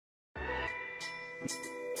Juddy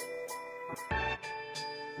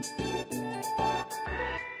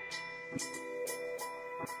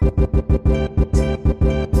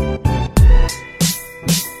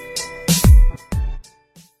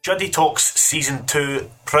Talks Season 2,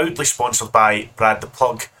 proudly sponsored by Brad the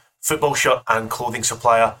Plug, football shirt and clothing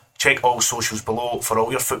supplier. Check all socials below for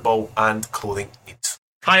all your football and clothing needs.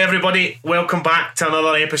 Hi everybody, welcome back to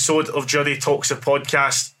another episode of Juddy Talks the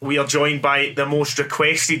podcast. We are joined by the most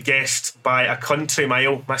requested guest by a country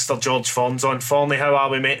mile, Mr. George Fornson. Forney, how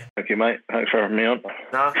are we, mate? Thank you, mate. Thanks for having me on.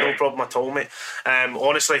 Nah, no problem at all, mate.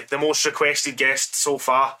 Honestly, the most requested guest so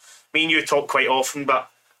far. Me and you talk quite often,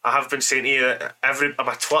 but I have been saying to you on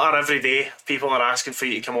my Twitter every day, people are asking for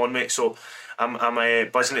you to come on, mate. So I'm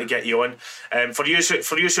buzzing to get you on. For you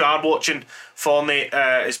who are watching, Forney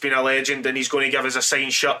has been a legend, and he's going to give us a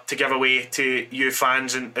signed shirt to give away to you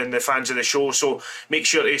fans and the fans of the show. So make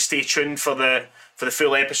sure to stay tuned for the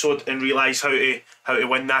full episode and realise how to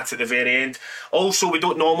win that at the very end. Also, we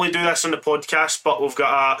don't normally do this on the podcast, but we've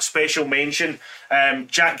got a special mention.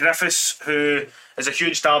 Jack Griffiths, who is a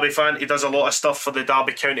huge Derby fan. He does a lot of stuff for the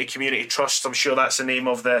Derby County Community Trust. I'm sure that's the name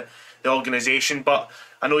of the organisation. But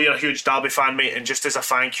I know you're a huge Derby fan, mate, and just as a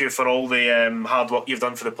thank you for all the hard work you've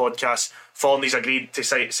done for the podcast, Forney's agreed to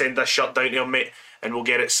send this shirt down to him, mate, and we'll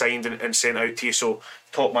get it signed and sent out to you. So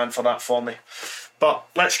top man for that, Forney. But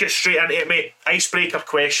let's get straight into it, mate. Icebreaker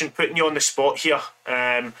question, putting you on the spot here.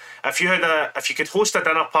 If you could host a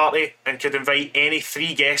dinner party and could invite any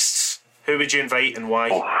 3 guests, who would you invite and why?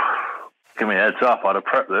 Give me a heads up, I'd have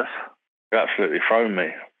prepped this. You're absolutely thrown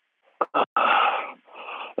me.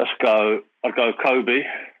 I'd go Kobe.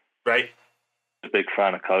 Right. A big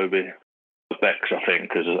fan of Kobe. Bex, I think,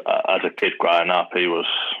 because as a kid growing up, he was...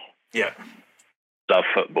 Yeah. Loved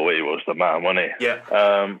football, he was the man, wasn't he? Yeah.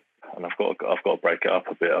 And I've got to break it up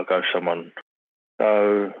a bit. I'll go someone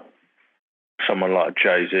like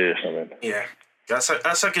Jay-Z or something. Yeah.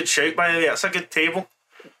 That's a good shout, by the way. That's a good table.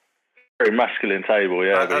 Very masculine table,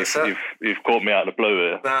 yeah. But you've caught me out of the blue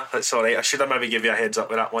here. Nah, that's all right. I should have maybe give you a heads up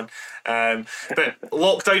with that one. But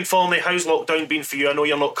lockdown, Forney, how's lockdown been for you? I know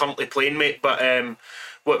you're not currently playing, mate, but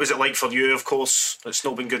what was it like for you? Of course, it's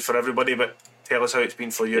not been good for everybody, but tell us how it's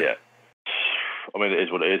been for you. Yeah. I mean, it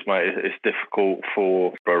is what it is, mate. It's difficult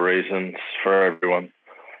for reasons for everyone.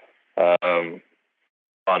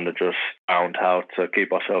 Kind of just found how to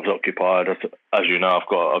keep ourselves occupied. As you know, I've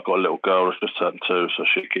got a little girl that's just turned 2, so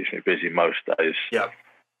she keeps me busy most days. Yeah.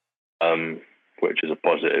 Which is a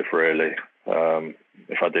positive, really.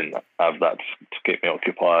 If I didn't have that to keep me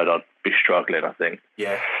occupied, I'd be struggling, I think.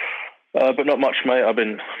 Yeah. But not much, mate. I've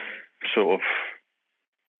been sort of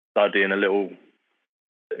studying a little,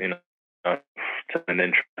 taking an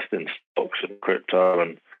interest in stocks and crypto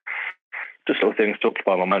and just little things talked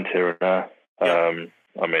by my mind here and there. Yeah.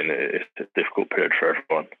 I mean, it's a difficult period for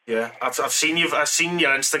everyone. Yeah, I've seen your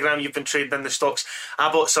Instagram. You've been trading in the stocks.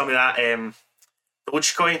 I bought some of that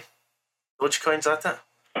Dogecoin. Dogecoin's that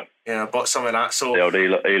it? Yeah, I bought some of that. So the old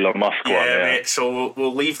Elon Musk one. Yeah, mate. So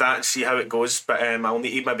we'll leave that and see how it goes. But I'll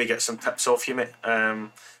need to maybe get some tips off you, mate.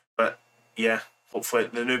 But yeah, hopefully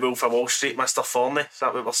the new Wolf of Wall Street, Mr. Forney. Is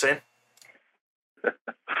that what we're saying?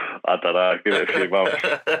 I don't know. Give it a few months.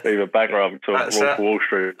 Even bankrupt to Wolf of Wall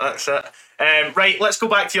Street. That's it. Right, let's go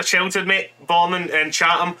back to your childhood, mate. Born in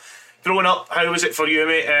Chatham. Growing up, how was it for you,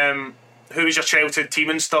 mate? Who was your childhood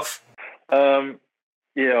team and stuff? Yeah,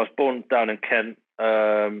 I was born down in Kent,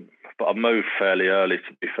 but I moved fairly early,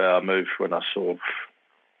 to be fair. I moved when I was sort of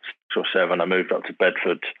 6 or 7. I moved up to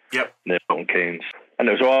Bedford, near Milton Keynes. And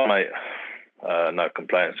it was all right, mate. No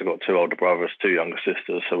complaints. I've got 2 older brothers, 2 younger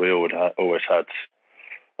sisters, so we always had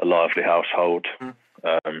a lively household.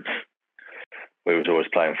 We was always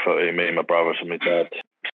playing footy. Me and my brothers and my dad,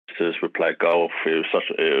 sisters would play golf. It was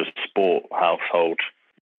a sport household.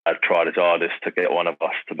 I'd tried his hardest to get one of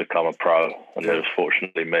us to become a pro, and it was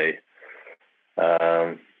fortunately me.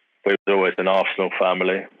 We was always an Arsenal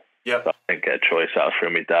family. Yeah, I didn't get a choice. That was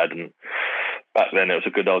through my dad, and back then it was the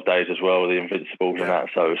good old days as well, the Invincibles and that.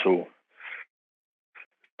 So it was all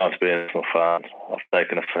nice being an Arsenal fan. I've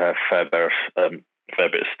taken a fair bit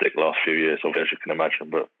of stick last few years, obviously, as you can imagine,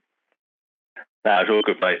 but it was all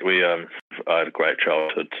good, mate. I had a great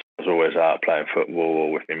childhood. I was always out playing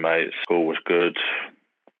football with my mates. School was good.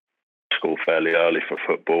 School fairly early for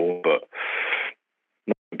football, but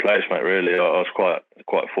no place, mate. Really, I was quite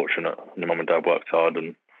fortunate. My mum and dad worked hard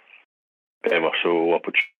and gave us all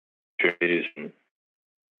opportunities, and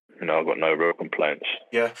I've got no real complaints.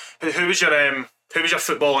 Yeah, who was your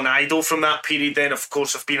footballing idol from that period? Then, of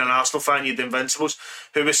course, of being an Arsenal fan, you had the Invincibles.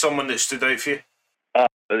 Who was someone that stood out for you?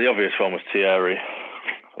 The obvious one was Thierry.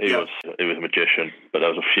 He was a magician, but there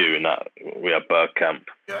was a few in that. We had Bergkamp,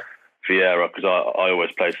 Vieira, because I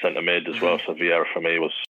always played centre mid as well, so Vieira for me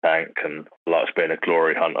was tank, and I liked being a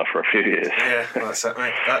glory hunter for a few years. Yeah, that's it,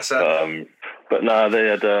 mate. That's it. But no, they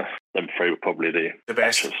had them three were probably the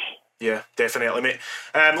best. Matches. Yeah, definitely, mate.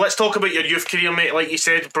 Let's talk about your youth career, mate. Like you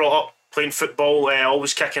said, brought up playing football,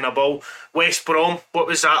 always kicking a ball. West Brom, what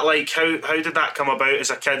was that like? How did that come about as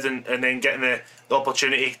a kid, and then getting the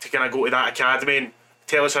opportunity to kind of go to that academy? And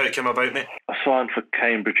tell us how it came about, mate. I signed for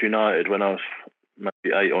Cambridge United when I was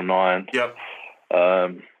maybe 8 or 9. Yep.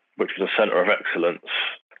 Which was a centre of excellence,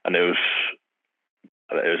 and it was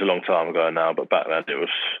a long time ago now. But back then, it was,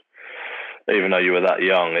 even though you were that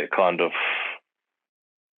young, it kind of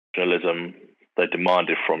journalism they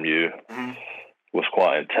demanded from you was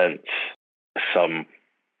quite intense. Some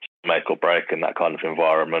make or break in that kind of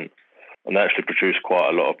environment, and they actually produced quite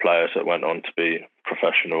a lot of players that went on to be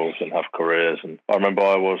professionals and have careers. And I remember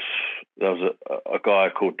there was a guy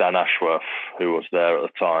called Dan Ashworth who was there at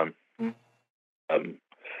the time,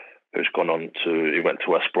 who's gone on he went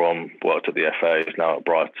to West Brom, worked at the FA, he's now at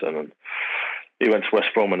Brighton, and he went to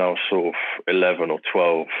West Brom when I was sort of 11 or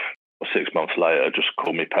 12, or 6 months later, just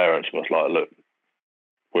called me parents and was like, look,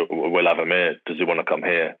 we'll have him here. Does he want to come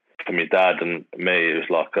here? For my dad and me, it was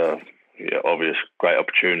like a obvious great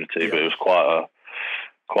opportunity, but it was quite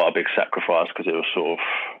a big sacrifice because it was sort of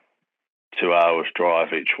 2 hours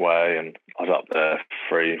drive each way, and I was up there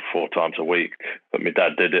 3-4 times a week. But my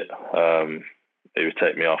dad did it. He would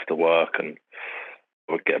take me after work, and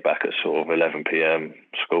I would get back at sort of 11 p.m,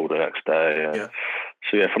 school the next day.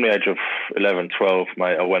 So from the age of 11, 12,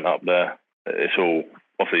 mate, I went up there. It's all,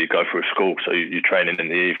 obviously you go through school, so you're training in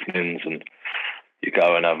the evenings, and you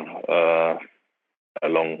go and have a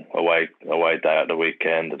long away day at the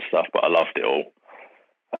weekend and stuff. But I loved it all.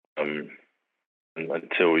 And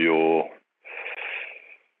until your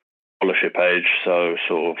scholarship age, so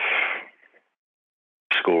sort of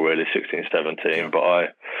school really, 16, 17. But I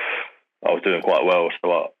was doing quite well,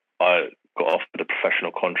 so I got offered a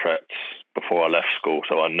professional contract before I left school,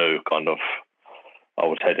 so I knew kind of I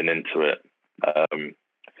was heading into it.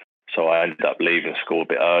 So I ended up leaving school a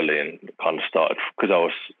bit early and kind of started, because I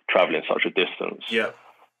was travelling such a distance.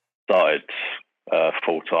 Started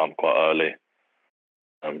full time quite early.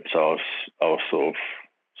 So I was sort of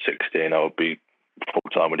 16. I would be full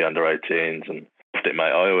time with the under 18s, and loved it,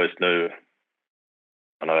 mate. I always knew.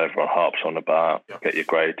 I know everyone harps on about get your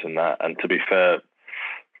grades and that. And to be fair,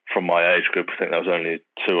 from my age group, I think there was only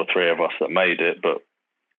 2 or 3 of us that made it, but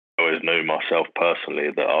I always knew myself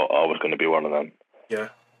personally that I was going to be one of them.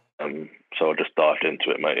 So I just dived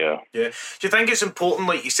into it, mate. Do you think it's important,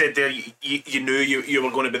 like you said there, you knew you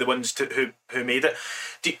were going to be the ones who made it?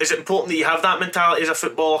 Is it important that you have that mentality as a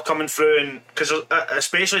footballer coming through? And because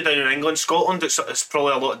especially down in England, Scotland, it's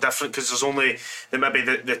probably a lot different, because there's only maybe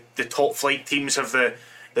the top flight teams have the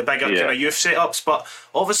bigger kind of youth setups. But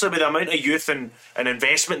obviously with the amount of youth and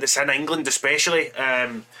investment that's in England, especially,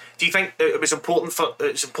 do you think it was important for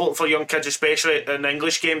young kids, especially in the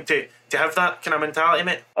English game, to have that kind of mentality,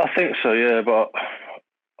 mate? I think so, yeah. But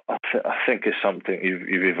I think it's something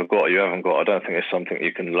you've either got or you haven't got. I don't think it's something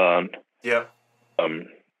you can learn.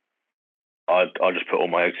 I just put all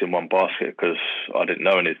my eggs in one basket because I didn't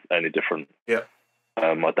know any different.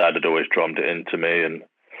 My dad had always drummed it into me, and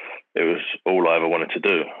it was all I ever wanted to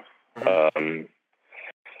do.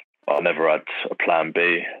 I never had a plan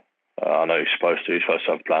B. I know you're supposed to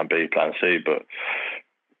have plan B, plan C, but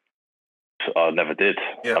I never did.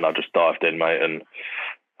 And I just dived in, mate, and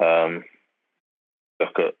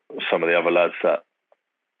look at some of the other lads that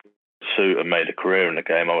suit and made a career in the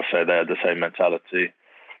game. I would say they had the same mentality.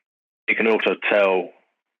 You can also tell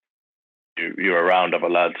you're around other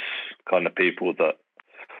lads, kind of people that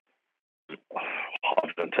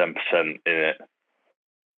 110% in it.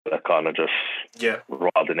 They're kind of just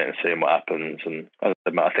riding it and seeing what happens. And I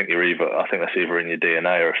think that's either in your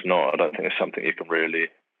DNA or it's not. I don't think it's something you can really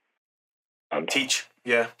teach.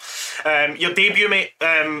 Your debut, mate,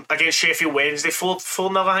 against Sheffield Wednesday,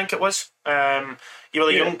 4-0, I think it was. You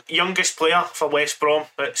were the youngest player for West Brom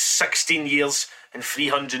at 16 years and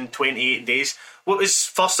 328 days. What was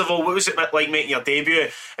it like making your debut?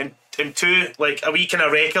 And two, like a wee kind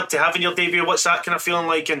of record to having your debut. What's that kind of feeling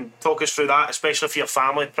like? And talk us through that, especially for your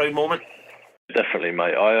family. Proud moment. Definitely,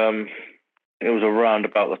 mate. It was around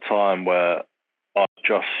about the time where I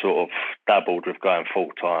just sort of dabbled with going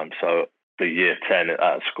full time. So the year 10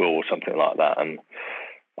 at school or something like that. And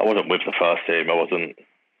I wasn't with the first team. I wasn't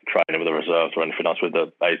training with the reserves or anything. I was with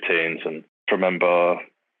the 18s. And I remember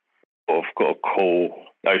I've got a call.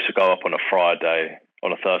 I used to go up on a Thursday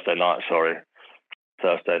night,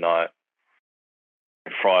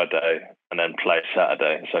 Friday and then play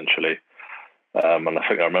Saturday, essentially. And I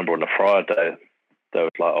think I remember on the Friday, there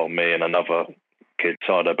was like, me and another kid,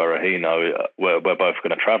 Sado Berahino, we're both going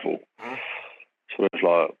to travel. Mm-hmm. So it was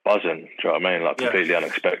like buzzing, do you know what I mean? Like completely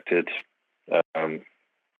unexpected.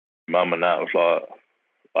 Mum and that was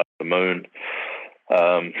like the moon.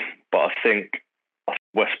 But I think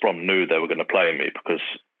West Brom knew they were going to play me because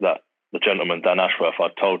the gentleman, Dan Ashworth, I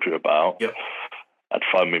told you about, had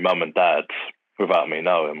phoned me mum and dad without me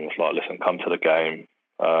knowing, was like, listen, come to the game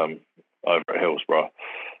over at Hillsborough.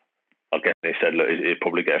 I guess he said, look, he'd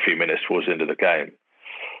probably get a few minutes towards the end of the game.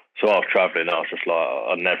 So I was travelling, I was just like,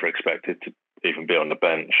 I never expected to even be on the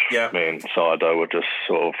bench. Yeah. Me and Sado were just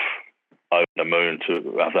sort of over the moon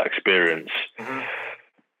to have that experience. Mm-hmm.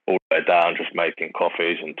 All the way down, just making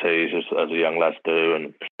coffees and teas as the young lads do.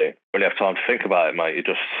 And when you have time to think about it, mate,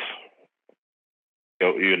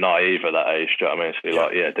 you're naive at that age, do you know what I mean? So you're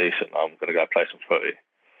like, yeah, decent, I'm going to go play some footy.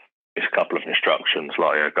 It's a couple of instructions,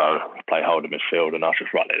 like, go play holding midfield, and I was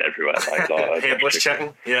just running everywhere, mate. Like, headless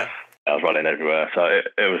chicken, yeah. I was running everywhere. So it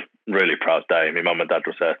was a really proud day. My mum and dad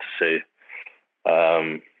was there to see.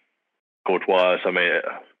 Good wires, I mean, it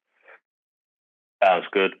sounds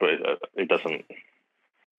good, but it doesn't.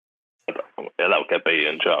 Yeah, that would get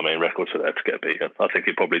beaten. Do you know what I mean? Records are there to get beaten. I think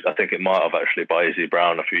it might have actually by Izzy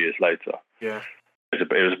Brown a few years later. Yeah, it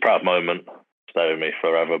was a proud moment. Stay with me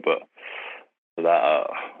forever. But that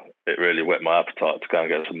it really whet my appetite to go and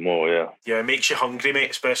get some more. Yeah, it makes you hungry,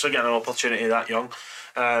 mate. Especially getting an opportunity that young.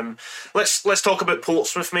 Let's talk about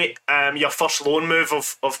Portsmouth, mate. Your first loan move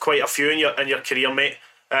of quite a few in your career, mate.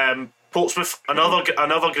 Portsmouth,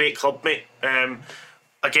 another great club, mate.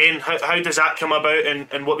 Again, how does that come about,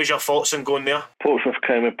 and what was your thoughts on going there? Portsmouth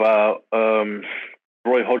came about.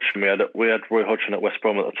 Roy Hodgson, we had Roy Hodgson at West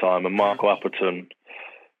Brom at the time, and Michael Appleton,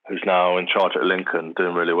 who's now in charge at Lincoln,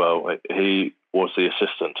 doing really well. He was the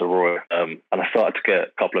assistant to Roy, and I started to get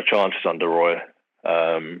a couple of chances under Roy.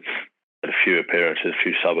 Had a few appearances, a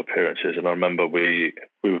few sub appearances, and I remember we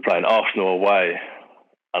were playing Arsenal away,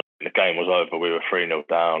 and the game was over. We were 3-0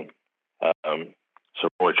 down. So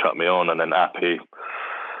Roy chucked me on, and then Appy,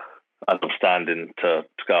 as I'm standing to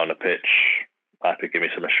go on the pitch, Appy gave me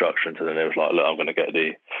some instructions, and then it was like, look, I'm going to get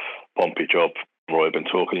the Pompey job. Roy had been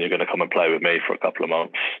talking, you're going to come and play with me for a couple of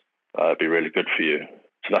months. It'd be really good for you.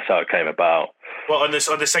 So that's how it came about. Well, on the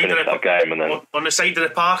side of the game, and then on the side of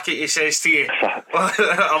the park, he says to you,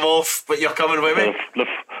 "I'm off, but you're coming with me."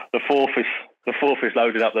 The fourth is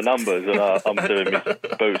loading up the numbers, and I'm doing my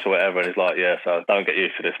boots or whatever, and he's like, "Yeah, so don't get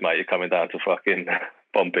used to this, mate. You're coming down to fucking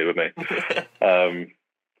Pompey with me."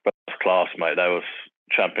 But that's class, mate. That was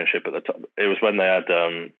Championship at the time. It was when they had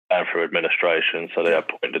down through administration, so they had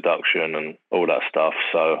point deduction and all that stuff.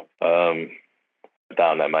 So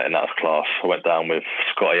down there, mate, and that was class. I went down with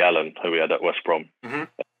Scotty Allen, who we had at West Brom, and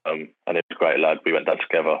he was a great lad. We went down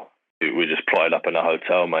together. We just plotted up in a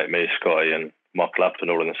hotel, mate. Me, Scotty, and Mark Clapton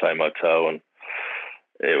all in the same hotel, and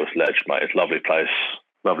it was ledge, mate. It's a lovely place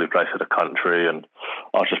of the country, and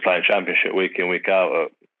I was just playing Championship week in, week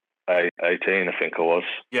out at 18, I think I was.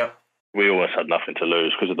 Yeah. We almost had nothing to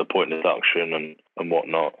lose because of the point deduction and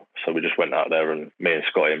whatnot. So we just went out there, and me and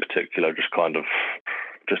Scotty in particular just kind of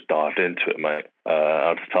just dived into it, mate.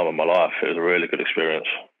 At the time of my life, it was a really good experience.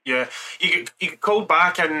 Yeah, you called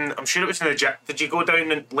back, and I'm sure it was in the. Did you go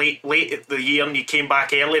down in late the year, and you came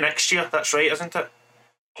back early next year? That's right, isn't it?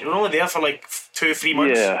 You were only there for like 2 or 3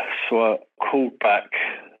 months. Yeah, so I called back.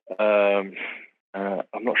 I'm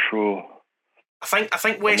not sure. I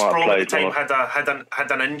think West Brom at the time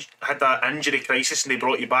had an injury crisis, and they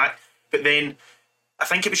brought you back. But then I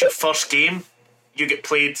think it was your first game. You get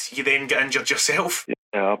played. You then get injured yourself.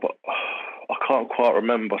 Yeah, but I can't quite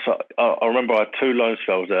remember. So I remember I had 2 loan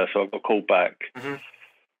spells there, so I got called back. Mm-hmm.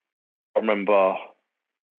 I remember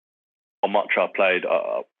how much I played.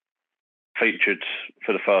 I featured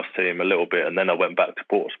for the first team a little bit, and then I went back to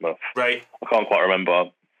Portsmouth. Right. I can't quite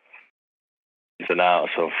remember ins and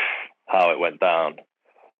outs of how it went down.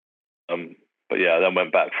 But yeah, I then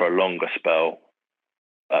went back for a longer spell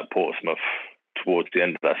at Portsmouth towards the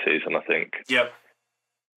end of that season, I think. Yep.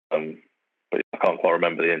 But I can't quite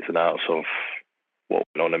remember the ins and outs of what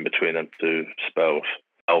went on in between them 2 spells.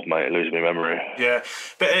 Oh, mate, losing my memory. Yeah,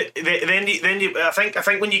 but then you, I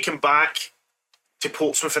think when you come back to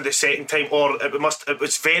Portsmouth for the second time, or it was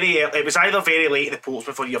either very late at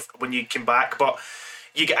Portsmouth or when you came back, but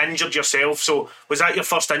you get injured yourself. So was that your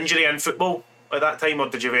first injury in football at that time, or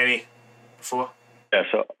did you have any before? Yeah,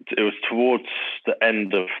 so it was towards the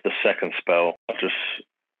end of the second spell. I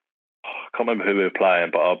can't remember who we were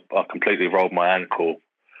playing, but I completely rolled my ankle.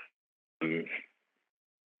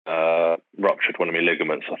 Ruptured one of my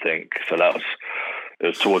ligaments, I think. So that was it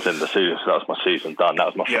was towards the end of the season, so that was my season done. That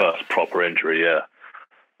was my first proper injury.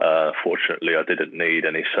 Fortunately, I didn't need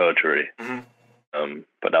any surgery,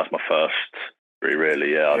 but that was my first injury,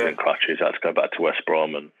 really. I was in crutches. I had to go back to West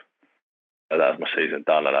Brom, and that was my season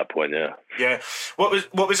done at that point. Yeah. What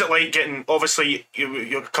was it like getting? Obviously,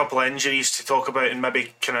 you a couple of injuries to talk about, and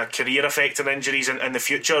maybe kind of career affecting injuries in the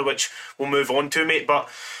future, which we'll move on to, mate. But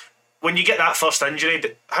when you get that first injury,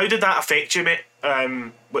 how did that affect you, mate?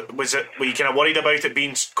 Were you kind of worried about it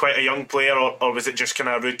being quite a young player, or was it just kind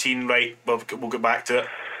of routine? Right, we'll get back to it.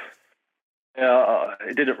 Yeah,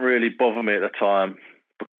 it didn't really bother me at the time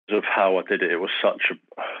because of how I did it. It was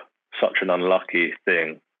such an unlucky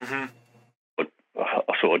thing.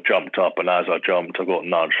 I sort of jumped up, and as I jumped, I got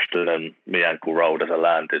nudged, and then my ankle rolled as I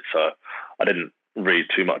landed. So I didn't read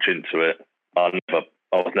too much into it. I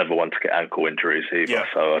was never one to get ankle injuries either,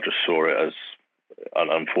 so I just saw it as an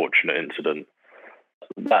unfortunate incident.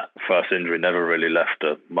 That first injury never really left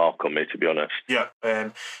a mark on me, to be honest. Yeah.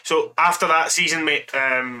 So after that season, mate,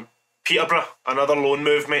 Peterborough, another loan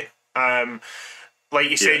move, mate. Like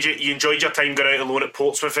you said, you enjoyed your time going out alone at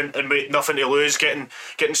Portsmouth, and mate, nothing to lose, getting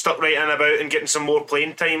stuck right in about and getting some more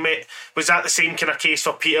playing time, mate. Was that the same kind of case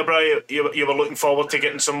for Peterborough? You were looking forward to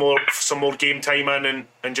getting some more game time in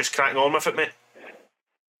and just cracking on with it, mate?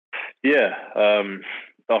 Yeah.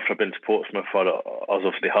 After I've been to Portsmouth, I was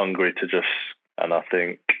obviously hungry to just, and I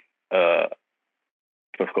think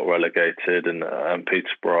Portsmouth got relegated, and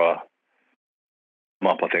Peterborough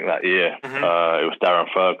up, I think, that year. It was Darren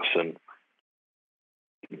Ferguson,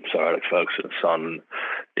 Sir Alex Ferguson's son.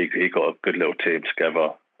 He got a good little team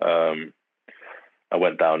together. I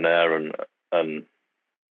went down there and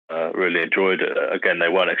really enjoyed it. Again, they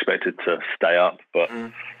weren't expected to stay up, but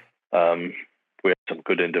we had some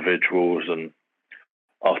good individuals, and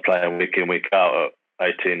I was playing week in, week out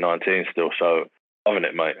at 18, 19 still, so loving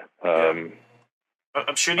it, mate.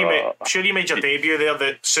 I'm sure you made your debut there.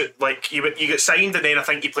 You got signed, and then I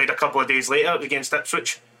think you played a couple of days later against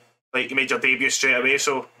Ipswich. Like, you made your debut straight away,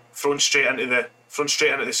 so thrown straight into the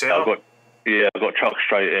setup. I got chucked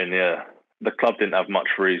straight in. Yeah, the club didn't have much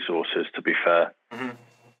resources, to be fair.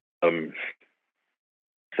 I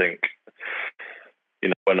think,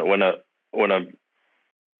 when a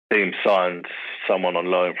team signs someone on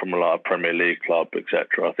loan from a Premier League club,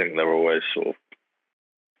 etc., I think they're always sort of,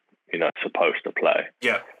 supposed to play.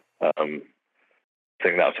 Yeah. I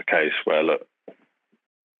think that was the case where, look,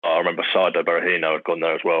 I remember Saido Berahino had gone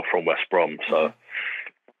there as well from West Brom, so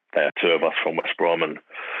they had two of us from West Brom, and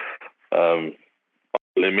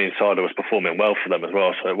me and Saido was performing well for them as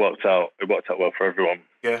well, so it worked out well for everyone.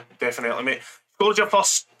 Yeah, definitely, mate. Scored your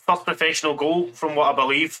first professional goal, from what I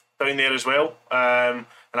believe, down there as well, and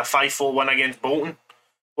a 5-4 win against Bolton.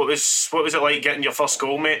 What was it like getting your first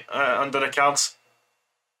goal, mate, under the cards?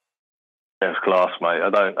 It was class, mate.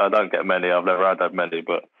 I don't get many. I've never had that many,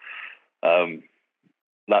 but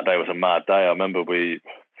that day was a mad day. I remember we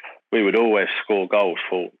would always score goals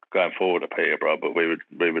for going forward at Peterborough, but we would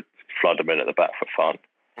flood them in at the back for fun.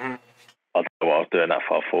 I don't know what I was doing that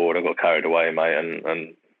far forward. I got carried away, mate,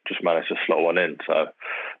 and just managed to slot one in. So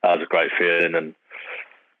that was a great feeling, and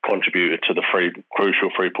contributed to the crucial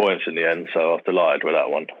 3 points in the end. So I was delighted with that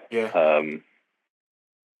one. Yeah.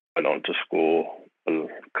 Went on to score a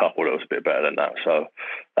couple that was a bit better than that, so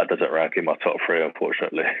that doesn't rank in my top 3,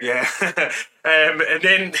 unfortunately. Yeah. And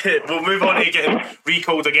then we'll move on to getting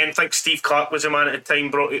recalled again. I think Steve Clarke was the man at the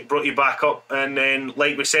time, brought you back up, and then,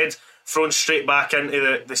 like we said, thrown straight back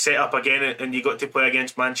into the setup again, and you got to play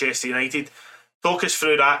against Manchester United. Talk us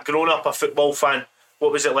through that. Growing up a football fan,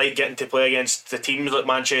 what was it like getting to play against the teams like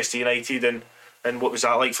Manchester United, and what was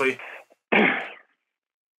that like for you?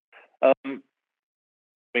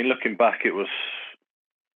 Looking back, it was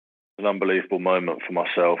an unbelievable moment for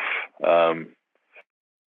myself.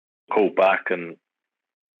 Called back, and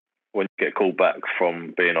when you get called back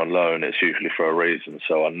from being on loan, it's usually for a reason.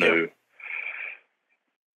 So I knew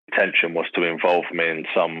intention was to involve me in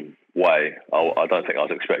some way. I don't think I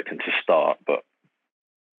was expecting to start, but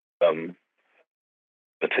the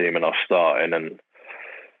team and I was starting, and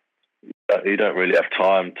you don't really have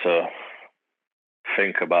time to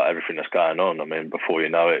think about everything that's going on. I mean, before you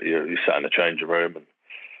know it, you sat in the changing room and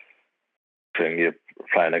you're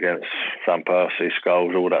playing against Van Persie,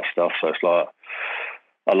 Scholes, all that stuff. So it's like,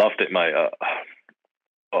 I loved it, mate. I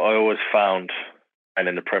always found playing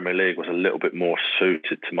in the Premier League was a little bit more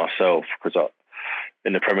suited to myself, because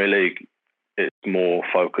in the Premier League, it's more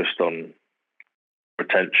focused on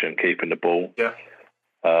retention, keeping the ball. Yeah.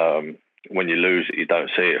 When you lose it, you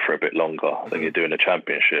don't see it for a bit longer than you do in the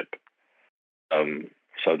Championship.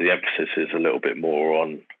 So the emphasis is a little bit more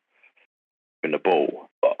on the ball.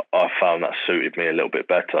 I found that suited me a little bit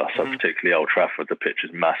better. So particularly Old Trafford, the pitch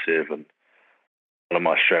is massive, and one of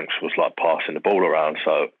my strengths was like passing the ball around.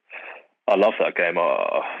 So I love that game.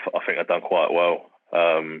 I think I've done quite well.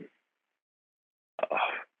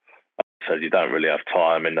 So you don't really have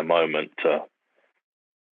time in the moment to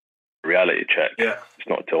reality check. Yeah. It's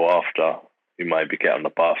not till after you maybe get on the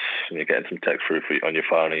bus and you're getting some text through on your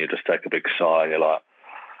phone and you just take a big sigh and you're like,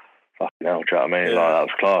 fucking hell, do you know what I mean? Yeah. Like, that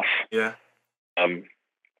was class. Yeah.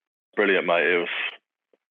 Brilliant, mate. It was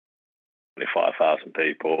 25,000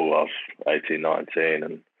 people. I was 18, 19,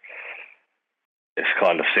 and it's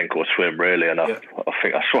kind of sink or swim, really. And I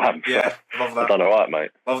think I swam. Yeah, love that. I've done all right,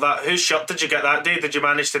 mate. Love that. Whose shirt did you get that day? Did you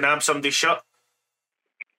manage to nab somebody's shirt?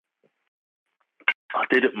 I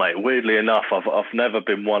didn't, mate. Weirdly enough, I've never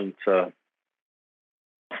been one to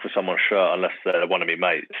for someone's shirt unless they're one of my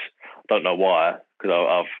mates. I don't know why,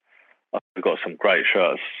 because I've got some great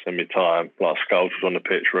shirts in my time. Like Scholes was on the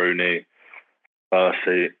pitch, Rooney,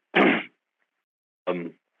 Percy. I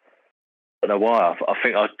don't know why. I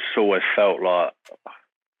think I just always felt like a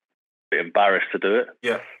bit embarrassed to do it.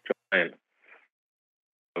 Yeah. Do you know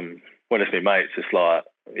what I mean? When it's my mates, it's like,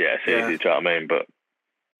 yeah, it's easy. Do you know what I mean? But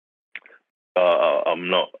I'm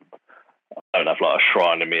not. I don't have like a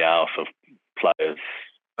shrine in my house of players,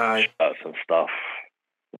 shirts and stuff.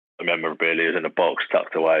 The memorabilia is in a box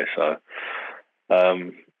tucked away. So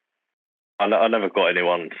I never got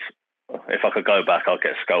anyone's. If I could go back, I'd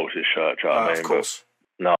get Scholes' shirt. Do you know what I mean? Of course.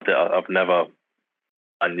 But no, I've never.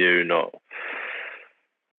 I knew not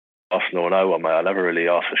Arsenal or no one, mate. I never really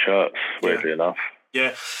asked for shirts. Weirdly enough.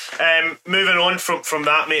 Yeah. Moving on from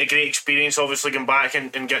that, mate, a great experience, obviously, going back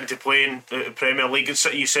and getting to play in the Premier League.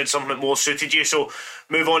 You said something that more suited you. So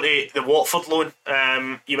move on to the Watford loan.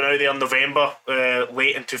 You went out there in November,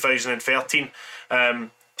 late in 2013.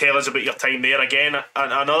 Tell us about your time there again.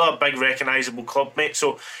 Another big recognisable club, mate.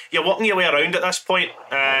 So you're working your way around at this point.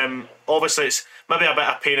 Obviously, it's maybe a bit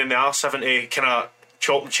of a pain in the arse having to kind of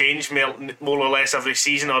chop and change more or less every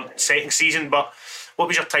season or second season, but what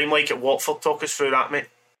was your time like at Watford? Talk us through that, mate.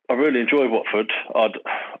 I really enjoyed Watford.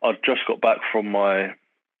 I'd just got back from my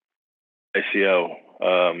ACL,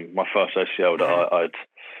 my first ACL that I'd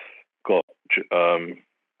got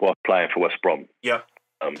while playing for West Brom. Yeah.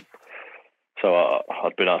 So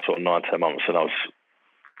I'd been out sort of 9-10 months, and I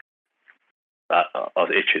was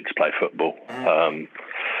itching to play football.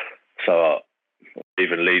 So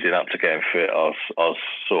even leading up to getting fit, I was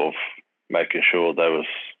sort of making sure there was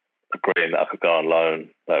agreeing that I could go on loan,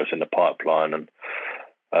 that was in the pipeline. And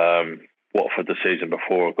Watford the season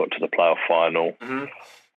before, I got to the playoff final.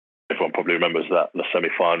 Everyone probably remembers that, the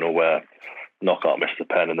semi-final where Knockout missed the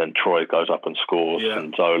pen and then Troy goes up and scores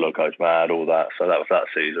and Zola goes mad, all that. So that was that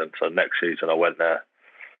season. So next season I went there.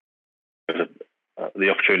 It was the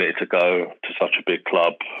opportunity to go to such a big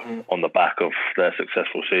club on the back of their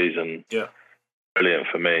successful season. Yeah. Brilliant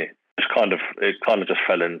for me. It kind of just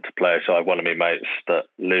fell into place. So I had one of my mates that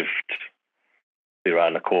lived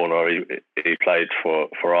around the corner. He played for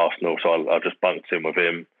Arsenal, so I just bunked in with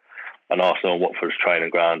him. And Arsenal and Watford's training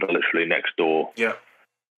ground are literally next door. Yeah.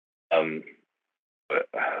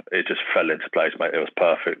 It just fell into place, mate. It was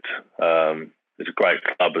perfect. It's a great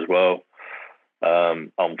club as well.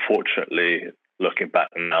 Unfortunately, looking back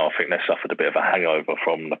now, I think they suffered a bit of a hangover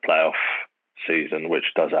from the playoff season,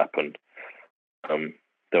 which does happen.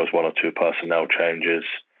 There was one or two personnel changes.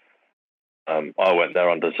 I went there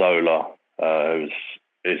under Zola.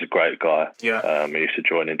 He's a great guy. Yeah. He used to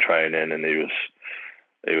join in training, and he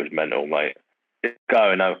was mental, mate. It's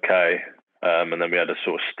going okay. And then we had a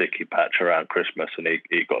sort of sticky patch around Christmas, and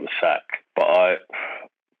he got the sack. But I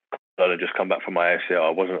only just come back from my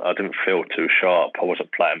ACL. I didn't feel too sharp. I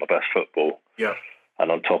wasn't playing my best football. Yeah.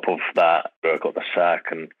 And on top of that, I got the sack,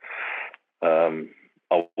 and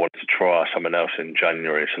I wanted to try something else in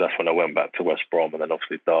January. So that's when I went back to West Brom, and then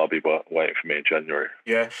obviously Derby were waiting for me in January.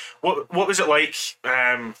 Yeah. What was it like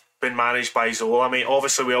being managed by Zola? I mean,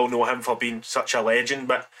 obviously we all know him for being such a legend,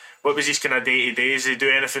 but what was his kind of day-to-day? Did he do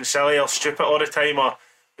anything silly or stupid all the time, or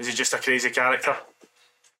was he just a crazy character?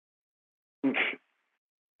 He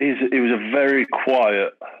was a very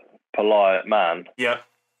quiet, polite man. Yeah.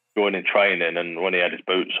 Joining training, and when he had his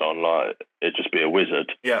boots on, like, it'd just be a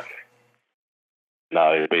wizard. Yeah.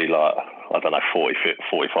 No, it'd be like, I don't know, 40,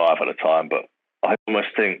 45 at the time, but I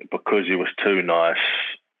almost think because he was too nice,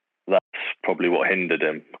 that's probably what hindered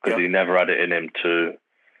him, because he never had it in him to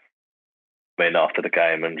come in after the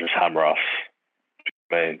game and just hammer us.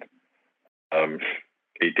 I mean,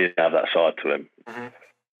 he did have that side to him. Mm-hmm.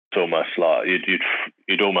 It's almost like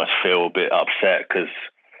you'd almost feel a bit upset because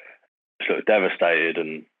he looked devastated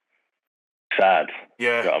and sad.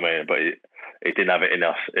 Yeah, you know what I mean. But he didn't have it in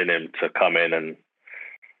him to come in and,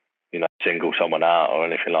 you know, single someone out or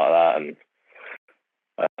anything like that. And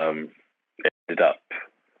it ended up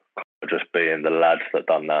just being the lads that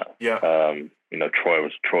done that. Yeah. You know,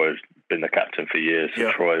 Troy's been the captain for years, so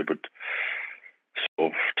Yeah. Troy would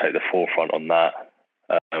sort of take the forefront on that.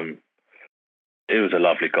 He was a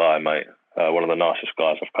lovely guy, mate. One of the nicest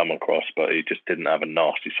guys I've come across, but he just didn't have a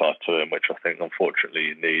nasty side to him, which I think, unfortunately,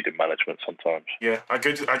 you need in management sometimes. Yeah,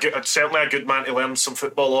 certainly a good man to learn some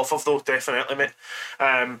football off of, though. Definitely, mate.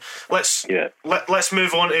 Let's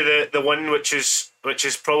move on to the one which is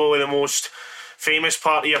probably the most famous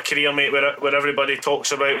part of your career, mate, where everybody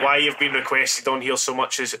talks about why you've been requested on here so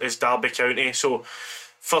much is Derby County. So,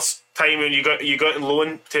 first time when you got on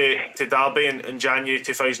loan to Derby in January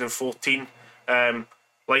 2014.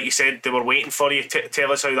 Like you said, they were waiting for you.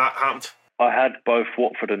 Tell us how that happened. I had both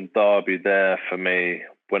Watford and Derby there for me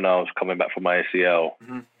when I was coming back from my ACL.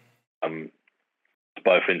 Mm-hmm.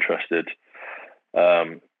 Both interested.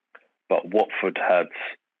 But Watford had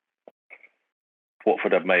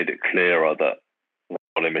made it clearer that they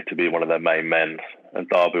wanted me to be one of their main men. And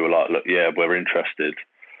Derby were like, look, yeah, we're interested.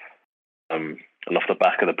 And off the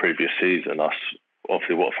back of the previous season,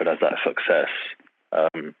 obviously Watford has that success.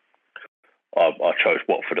 I chose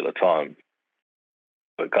Watford at the time.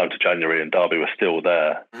 But going to January and Derby were still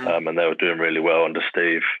there, and they were doing really well under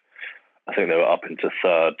Steve. I think they were up into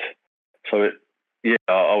third. So,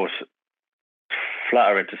 I was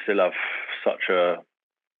flattering to still have such a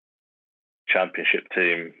championship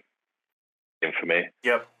team in for me.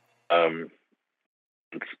 Yep. And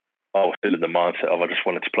I was still in the mindset of I just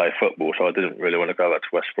wanted to play football, so I didn't really want to go back to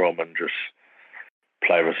West Brom and just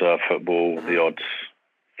play reserve football, the odd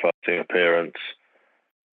first team appearance.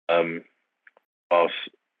 That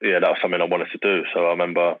was something I wanted to do. So I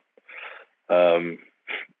remember I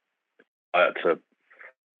had to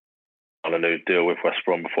on a new deal with West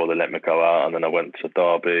Brom before they let me go out, and then I went to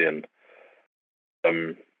Derby and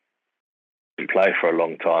didn't play for a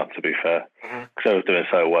long time, to be fair, because I was doing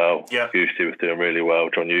so well. Yeah. Eustace was doing really well.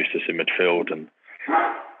 John Eustace in midfield, and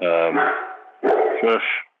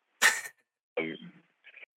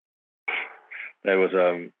there was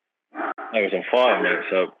on fire, mate.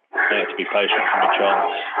 So I had to be patient for my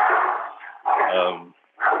chance.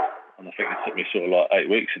 And I think it took me sort of like 8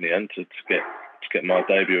 weeks in the end to get my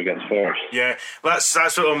debut against Forest. Yeah, that's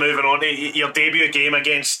what we're moving on to. Your debut game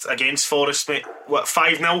against Forest, mate. What,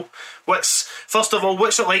 5-0? First of all,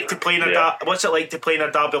 what's it like to play in a derby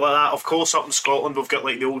like that? Of course, up in Scotland we've got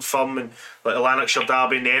like the Old Firm and like the Lanarkshire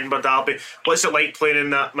Derby and the Edinburgh Derby. What's it like playing in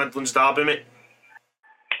that Midlands Derby, mate?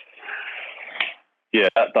 Yeah,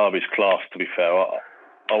 that derby's class, to be fair.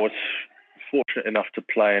 I was fortunate enough to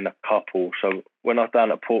play in a couple. So when I was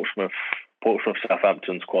down at Portsmouth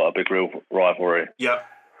Southampton's quite a big real rivalry. Yeah.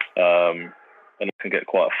 And it can get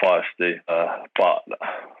quite feisty, but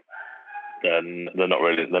they're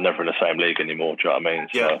never in the same league anymore. Do you know what I mean?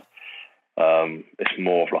 Yeah. So it's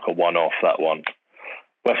more of like a one-off, that one.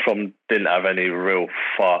 West Brom didn't have any real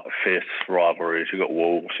fierce rivalries. You got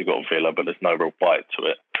Wolves, you got Villa, but there's no real bite to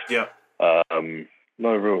it. Yeah.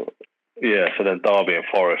 No real. Yeah. So then Derby and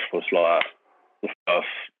Forest was like the first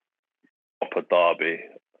proper derby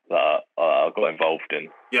that I got involved in.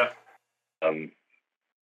 Yeah.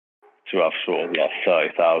 To have sort of like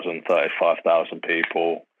 30,000, 35,000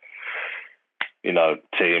 people, you know,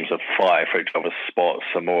 teams are fighting for each other's spots,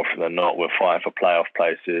 and more often than not, we're fighting for playoff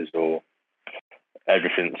places or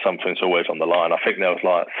everything. Something's always on the line. I think there was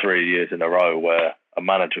like 3 years in a row where a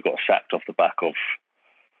manager got sacked off the back of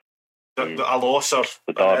a loss of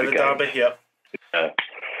the Derby game. Yeah.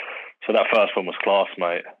 So that first one was class,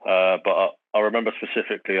 mate. But I remember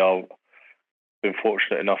specifically, I've been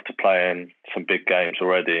fortunate enough to play in some big games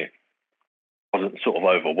already. I wasn't sort of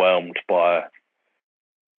overwhelmed by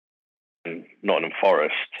Nottingham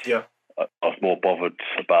Forest. Yeah. I was more bothered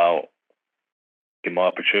about taking my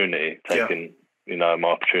opportunity, my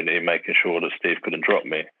opportunity, making sure that Steve couldn't drop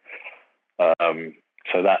me.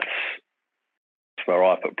 So that's where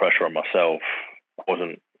I put pressure on myself. I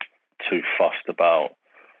wasn't too fussed about.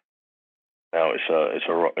 Now it's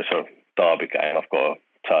a derby game. I've got to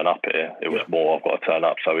turn up here. It was more I've got to turn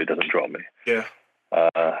up so he doesn't drop me. Yeah.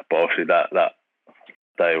 But obviously that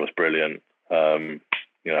day was brilliant.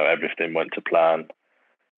 Everything went to plan.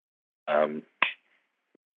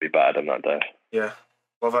 Be better than that day. Yeah.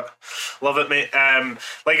 Love it, mate.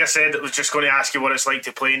 Like I said, I was just going to ask you what it's like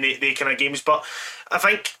to play in the kind of games, but I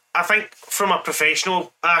think from a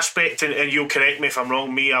professional aspect, and you'll correct me if I'm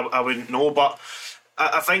wrong, I wouldn't know, but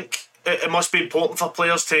I think it must be important for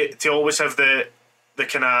players to always have the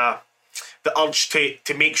kind of the urge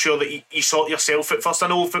to make sure that you sort yourself out first. I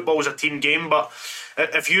know football is a team game, but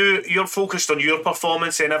if you're focused on your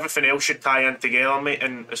performance, then everything else should tie in together, mate.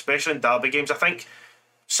 And especially in derby games, I think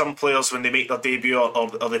some players, when they make their debut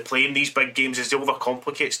or they play in these big games, is they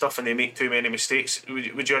overcomplicate stuff and they make too many mistakes.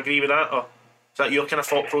 Would you agree with that, or is that your kind of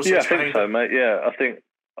thought process? Yeah, I think so, mate. Yeah, I think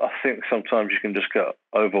sometimes you can just get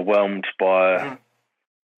overwhelmed by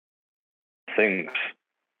things.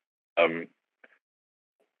 Went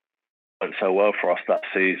so well for us that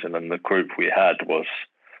season, and the group we had was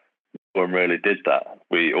no one really did that.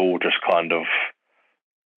 We all just kind of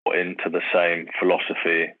got into the same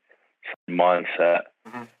philosophy, same mindset.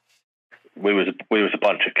 We was a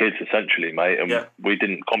bunch of kids essentially, mate, and we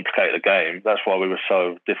didn't complicate the game. That's why we were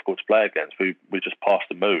so difficult to play against. We just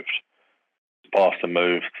passed and moved,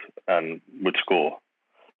 and would score.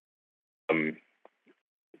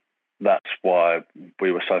 That's why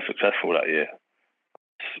we were so successful that year.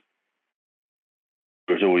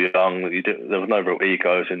 It was all young. There was no real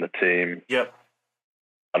egos in the team. Yep.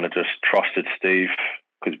 And I just trusted Steve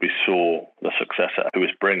because we saw the success that he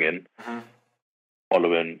was bringing,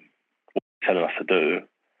 following what he was telling us to do.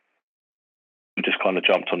 We just kind of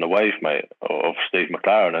jumped on the wave, mate, of Steve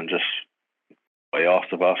McLaren, and just what he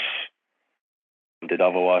asked of us, did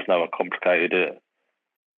otherwise. No one complicated it. I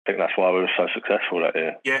think that's why we were so successful that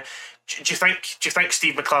year. Yeah. Do you think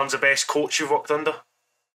Steve McLaren's the best coach you've worked under?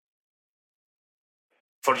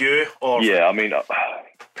 For you, or yeah, I mean,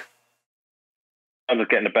 I'm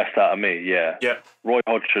getting the best out of me. Yeah. Roy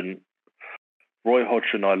Hodgson,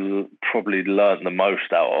 I probably learned the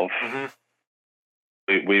most out of.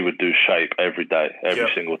 We would do shape every day,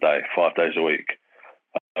 every single day, 5 days a week.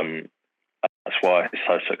 That's why he's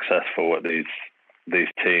so successful at these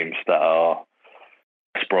teams that are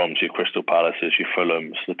West Broms, your Crystal Palaces, your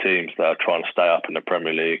Fulhams, the teams that are trying to stay up in the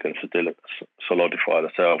Premier League and solidify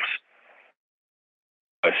themselves.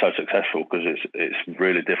 It's so successful because it's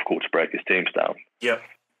really difficult to break his teams down. Yeah.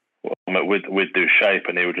 We'd do shape,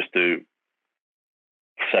 and he would just do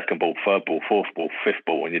second ball, third ball, fourth ball, fifth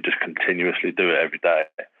ball, and you just continuously do it every day.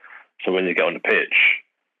 So when you get on the pitch,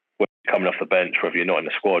 when you're coming off the bench, whether you're not in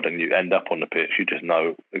the squad and you end up on the pitch, you just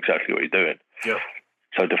know exactly what you're doing. Yeah.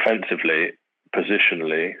 So defensively,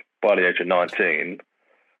 positionally, by the age of 19,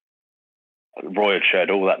 Roy had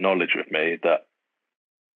shared all that knowledge with me that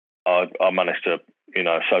I managed to,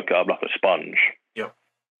 soak it up like a sponge. Yeah.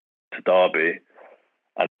 To Derby,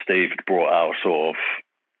 and Steve had brought out a sort of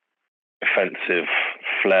offensive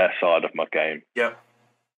flair side of my game. Yeah.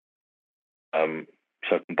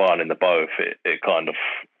 So combining the both, it kind of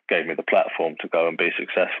gave me the platform to go and be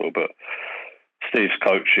successful. But Steve's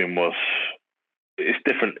coaching it's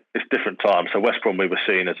different times. So West Brom, we were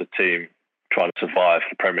seen as a team trying to survive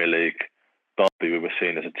the Premier League. Derby, we were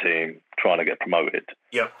seen as a team trying to get promoted.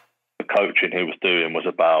 Yeah. The coaching he was doing was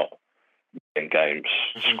about winning games,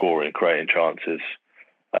 scoring, creating chances.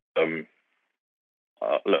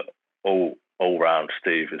 Look, all round,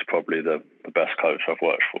 Steve is probably the best coach I've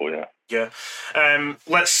worked for. Yeah. Yeah.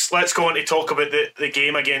 Let's go on to talk about the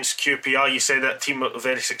game against QPR. You said that team were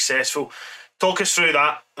very successful. Talk us through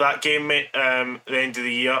that game, mate. The end of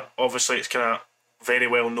the year. Obviously, it's kind of very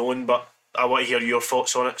well known, but I want to hear your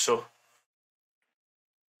thoughts on it. So.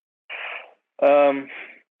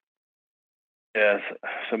 Yeah,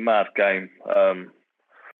 it's a mad game.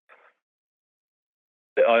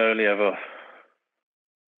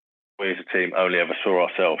 We as a team only ever saw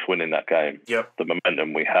ourselves winning that game. Yep. The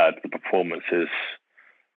momentum we had, the performances,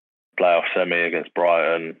 playoff semi against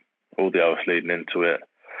Brighton, all the others leading into it.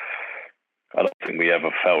 I don't think we ever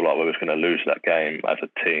felt like we was going to lose that game as a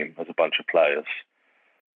team, as a bunch of players.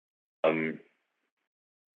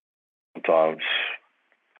 Sometimes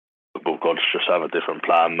football gods just have a different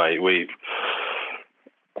plan, mate.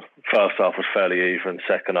 First half was fairly even.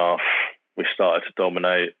 Second half, we started to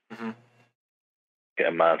dominate. Get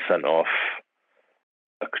a man sent off.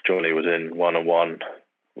 Johnny was in 1-on-1,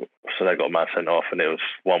 so they got a man sent off, and it was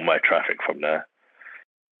one-way traffic from there.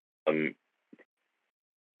 9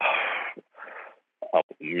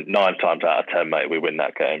 times out of 10, mate, we win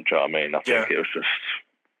that game. Do you know what I mean? I think it was just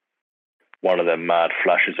one of them mad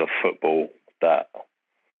flashes of football that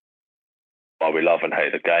we love and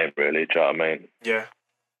hate the game, really. Do you know what I mean? Yeah.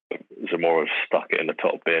 Zamora stuck it in the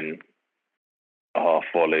top bin, a half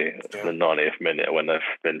volley, the 90th minute when they've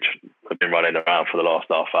been running around for the last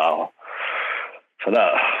half hour. So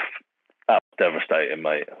that was devastating,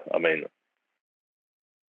 mate. I mean,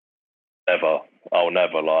 I'll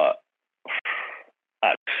never like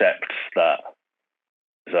accept that I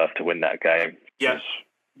deserve to win that game. Yeah.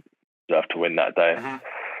 Deserve to win that day.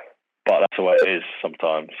 But that's the way it is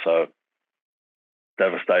sometimes. So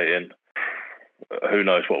devastating. who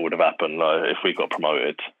knows what would have happened if we got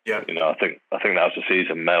promoted. Yeah. I think that was the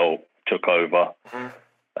season Mel took over.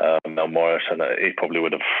 Mel Morris, and he probably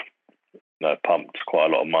would have pumped quite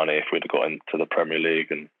a lot of money if we'd have got into the Premier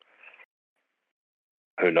League, and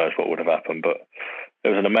who knows what would have happened. But it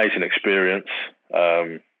was an amazing experience.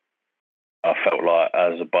 I felt like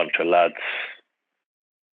as a bunch of lads,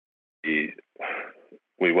 we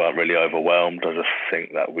weren't really overwhelmed. I just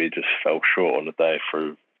think that we just fell short on the day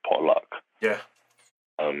through pot luck. Yeah.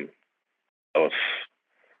 That was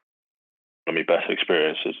one of my best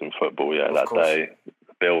experiences in football. Yeah, that day,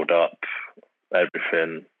 the build up,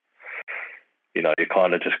 everything. You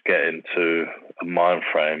kind of just get into a mind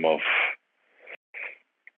frame of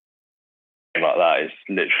like that is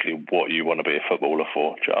literally what you want to be a footballer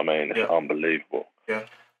for. Do you know what I mean? It's unbelievable. Yeah.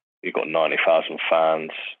 You've got 90,000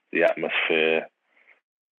 fans, the atmosphere,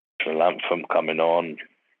 the anthem coming on.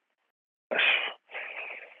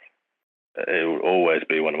 It will always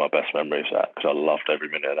be one of my best memories, that, because I loved every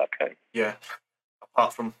minute of that game. Yeah.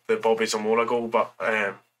 Apart from the Bobby Zamora goal, but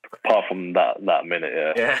apart from that minute,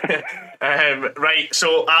 yeah. Yeah. Right.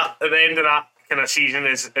 So at the end of that kind of season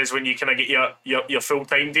is when you kind of get your full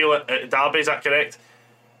time deal at Derby. Is that correct?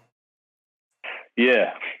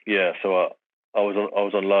 Yeah. So I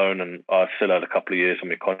was on loan, and I still had a couple of years on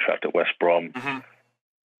my contract at West Brom.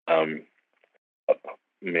 My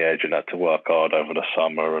agent had to work hard over the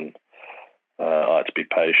summer, and I had to be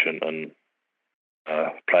patient and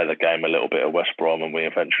play the game a little bit at West Brom, and we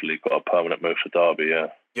eventually got a permanent move to Derby.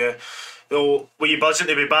 Yeah. So were you buzzing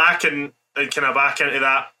to be back and kind of back into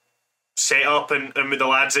that setup and with the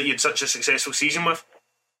lads that you had such a successful season with?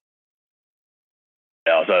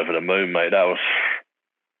 Yeah, I was over the moon, mate. That was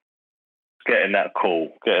getting the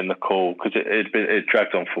call, because it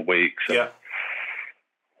dragged on for weeks. Yeah.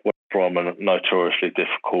 West Brom are notoriously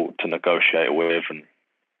difficult to negotiate with, and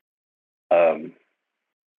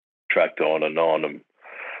dragged on, and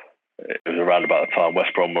it was around about the time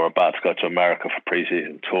West Brom were about to go to America for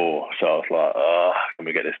pre-season tour. So I was like, can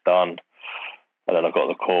we get this done? And then I got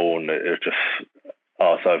the call, and it was just, I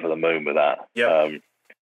was over the moon with that. Yeah.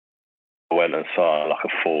 I went and signed like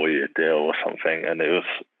a 4-year deal or something, and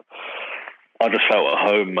I just felt at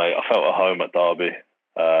home, mate. I felt at home at Derby.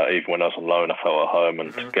 Even when I was on loan, I felt at home,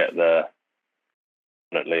 and to get there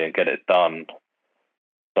and get it done,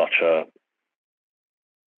 such a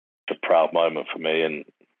proud moment for me, and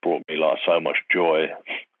brought me like so much joy,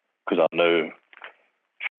 because I knew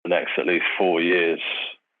for the next at least 4 years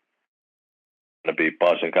I'm going to be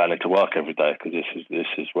buzzing going into work every day, because this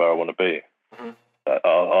is where I want to be. I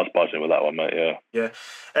was buzzing with that one, mate. Yeah.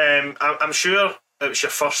 I'm sure it was your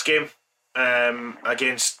first game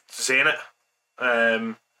against Zenit,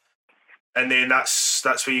 and then that's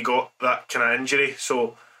where you got that kind of injury.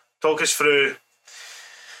 So talk us through,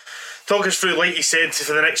 like you said,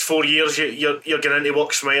 for the next 4 years you're going into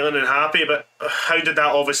work smiling and happy, but how did that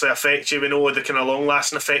obviously affect you? We know the kind of long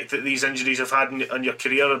lasting effect that these injuries have had on your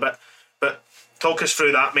career, but talk us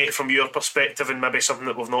through that, mate, from your perspective, and maybe something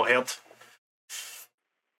that we've not heard.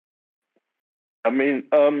 I mean,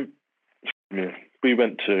 we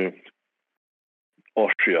went to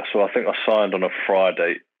Austria, so I think I signed on a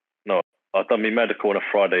Friday. No, I'd done my medical on a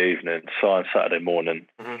Friday evening, signed Saturday morning.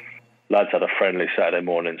 Lads had a friendly Saturday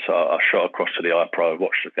morning, so I shot across to the iPro,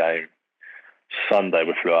 watched the game. Sunday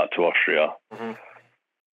we flew out to Austria. I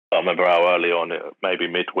remember how early on, maybe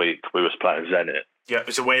midweek, we was playing Zenit. Yeah, it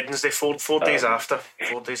was a Wednesday, four days after.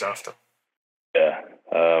 4 days after. Yeah.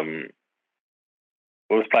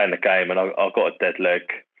 We was playing the game, and I got a dead leg,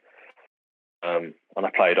 and I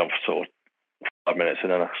played on for sort of 5 minutes,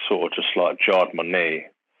 and then I sort of just like jarred my knee.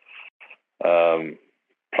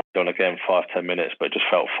 Played on again 5-10 minutes, but it just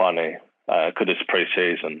felt funny because it's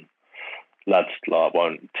pre-season. Lads like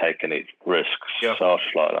won't take any risks, so I was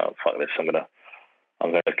just like, no, fuck this, I'm gonna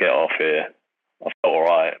get off here. I felt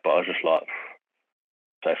alright, but I was just like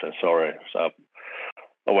safe and sorry. So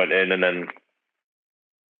I went in and then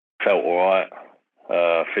felt alright.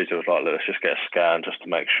 Physio was like, let's just get a scan just to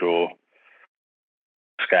make sure.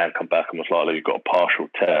 Scan come back and was like, look, you've got a partial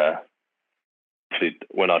tear. Actually,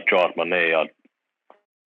 when I jarred my knee, I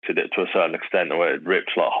did it to a certain extent where it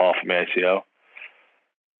ripped like half of my ACL.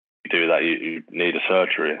 You do that, you need a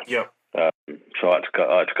surgery. Yeah. So I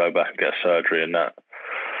had to go back and get a surgery, and that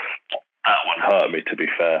one hurt me, to be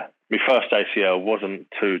fair. My first ACL wasn't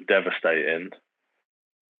too devastating.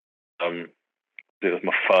 It was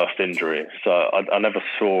my first injury, so I never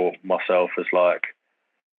saw myself as like,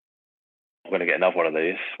 I'm going to get another one of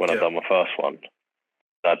these when I've done my first one.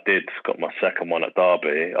 I did, got my second one at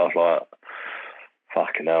Derby. I was like,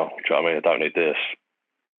 fucking hell, do you know what I mean? I don't need this.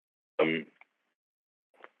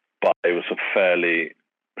 but it was a fairly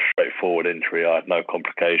straightforward injury. I had no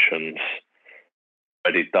complications.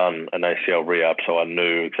 Already done an ACL rehab, so I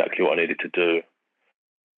knew exactly what I needed to do.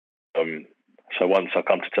 So once I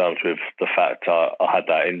come to terms with the fact I had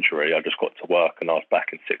that injury, I just got to work and I was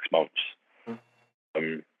back in 6 months.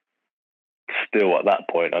 Still at that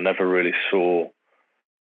point, I never really saw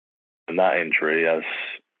that injury as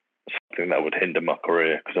something that would hinder my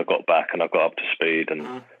career, because I got back and I got up to speed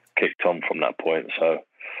and kicked on from that point. So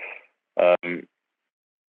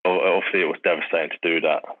obviously it was devastating to do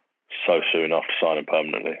that so soon after signing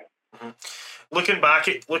permanently. Looking back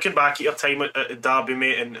at your time at Derby,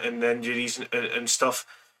 mate, and the injuries and stuff,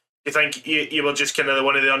 do you think you were just kind of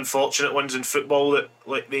one of the unfortunate ones in football, that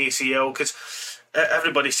like the ACL? Because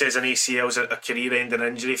everybody says an ACL is a career-ending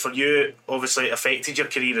injury. For you, obviously it affected your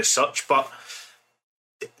career as such, but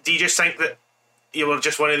do you just think that you were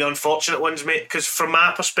just one of the unfortunate ones, mate? Because from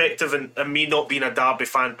my perspective, and me not being a Derby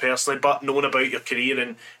fan personally, but knowing about your career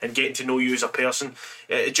and getting to know you as a person,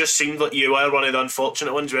 it just seemed like you were one of the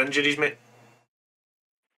unfortunate ones with injuries, mate.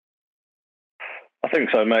 I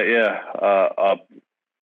think so, mate. Yeah, I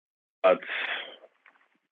had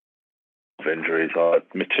injuries. I had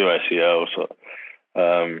my 2 ACLs.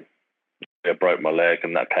 I broke my leg,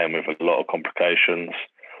 and that came with a lot of complications.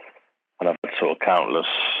 And I've had sort of countless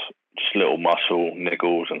just little muscle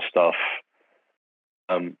niggles and stuff.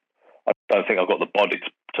 I don't think I've got the body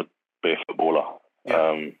to be a footballer.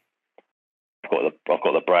 Yeah. I've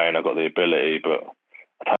got the brain, I've got the ability, but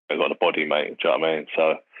I don't think I've got the body, mate. Do you know what I mean?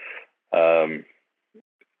 So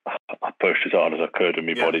I pushed as hard as I could, and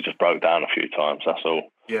my body just broke down a few times. That's all.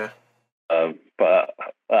 Yeah. But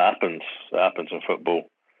that happens. It happens in football.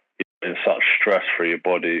 You're in such stress for your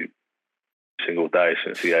body every single day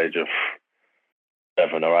since the age of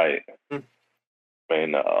 7 or 8. I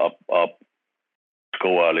mean, I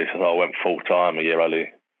school early, so I went full time a year early.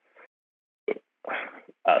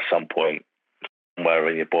 At some point, somewhere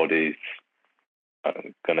in your body's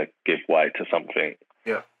going to give way to something.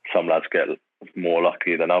 Yeah. Some lads get more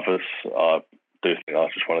lucky than others. I do think I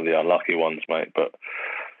was just one of the unlucky ones, mate. But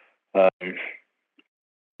to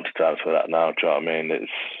terms for that now. Do you know what I mean?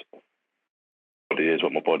 It's body is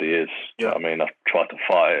what my body is. Yeah. You know what I mean, I've tried to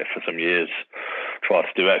fight it for some years. Tried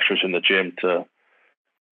to do extras in the gym to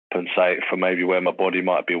compensate for maybe where my body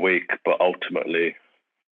might be weak, but ultimately,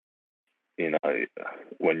 you know,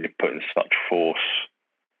 when you're putting such force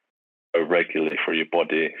so regularly through your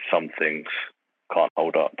body, some things can't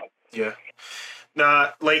hold up. Yeah.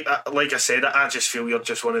 Nah, like I said, I just feel you're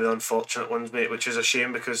just one of the unfortunate ones, mate, which is a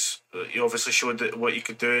shame, because you obviously showed what you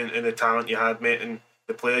could do and the talent you had, mate, and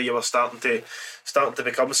the player you were starting to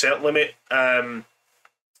become, certainly, mate.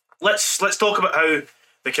 Let's talk about how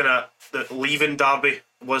the leaving Derby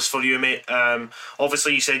was for you, mate.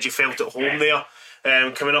 Obviously, you said you felt at home there.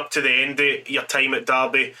 Coming up to the end of your time at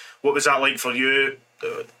Derby, what was that like for you?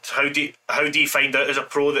 How do you find out as a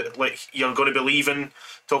pro that like you're going to be leaving?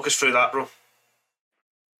 Talk us through that, bro.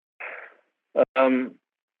 Found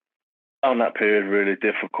that period really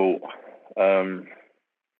difficult. I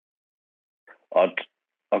got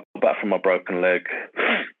back from my broken leg,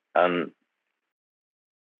 and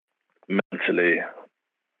mentally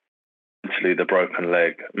and physically the broken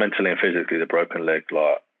leg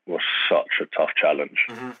like was such a tough challenge.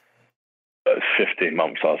 Mm-hmm. But 15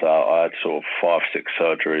 months I was out, I had sort of 5-6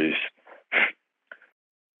 surgeries.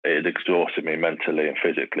 It had exhausted me mentally and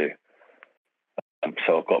physically.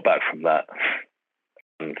 So I got back from that,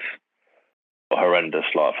 and horrendous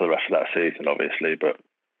like for the rest of that season, obviously. But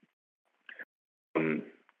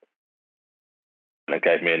it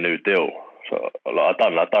gave me a new deal. So like,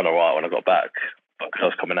 I'd done all right when I got back, but because I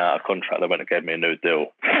was coming out of contract, they went and gave me a new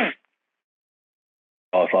deal.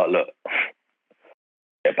 I was like, look,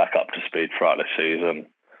 get back up to speed throughout the season,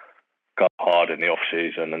 go hard in the off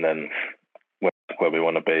season, and then we're where we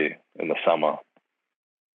want to be in the summer.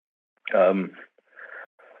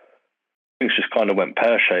 Things just kind of went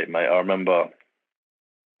pear-shaped, mate. I remember at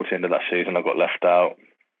the end of that season, I got left out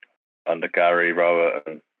under Gary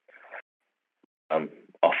Rowett, and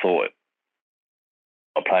I thought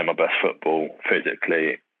I played my best football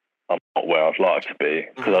physically. I'm not where I'd like to be,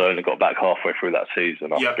 because I only got back halfway through that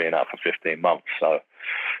season after being out for 15 months. So,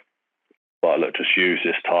 but look, just use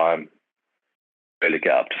this time, really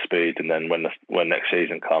get up to speed, and then when next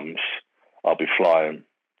season comes, I'll be flying.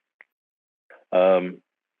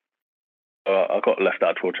 I got left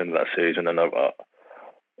out towards the end of that season, and I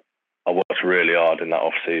worked really hard in that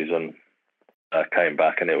off season. Came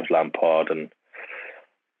back, and it was Lampard, and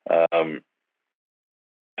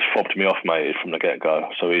fobbed me off, mate, from the get-go.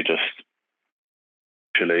 So he just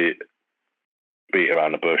actually beat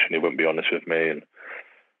around the bush, and he wouldn't be honest with me.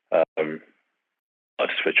 I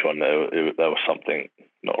just switch on. There was something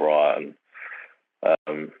not right,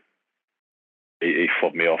 and he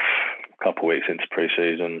fobbed me off a couple of weeks into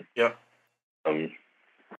pre-season. Yeah.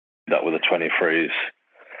 That with the 23s.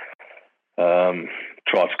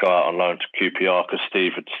 Tried to go out on loan to QPR because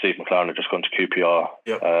Steve McLaren had just gone to QPR.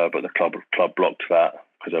 Yep. But the club blocked that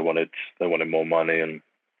because they wanted more money, and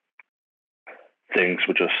things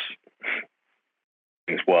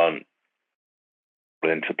weren't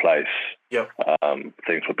into place. Yep.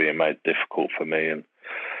 Things were being made difficult for me, and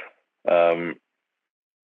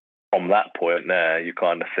from that point there, you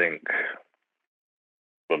kind of think,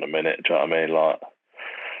 "Hold on a minute, do you know what I mean? Like,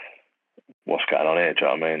 what's going on here? Do you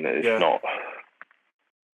know what I mean? It's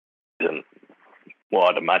isn't what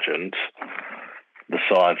I'd imagined. The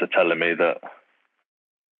signs are telling me that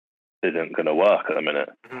it isn't going to work at the minute."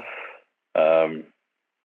 Mm-hmm.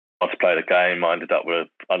 Once I played a game, I ended up with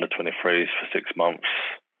under 23s for 6 months.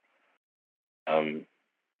 On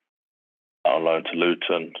loan to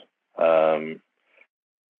Luton.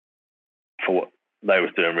 For what they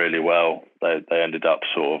was doing really well, they ended up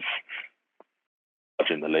sort of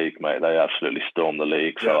judging the league, mate. They absolutely stormed the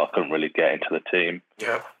league, so I couldn't really get into the team,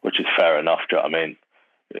 which is fair enough. Do you know what I mean?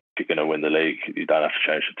 If you're going to win the league, you don't have to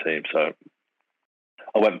change the team. So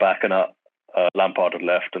I went back, and Lampard had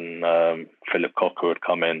left, and Philip Cocu had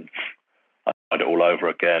come in. I tried it all over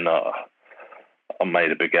again. I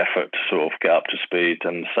made a big effort to sort of get up to speed,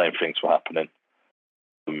 and the same things were happening.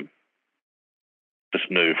 Just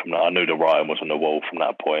knew from that. I knew the writing was on the wall from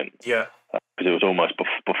that point. Yeah, because it was almost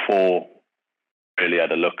before really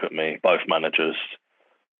had a look at me. Both managers,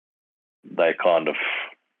 they kind of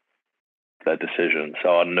their decision.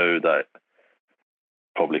 So I knew that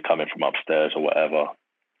probably coming from upstairs or whatever.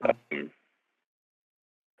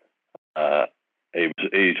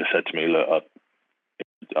 He just said to me, "Look,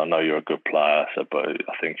 I know you're a good player, but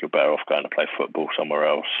I think you're better off going to play football somewhere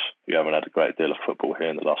else. You haven't had a great deal of football here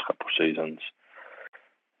in the last couple of seasons."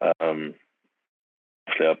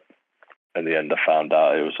 Obviously, in the end, I found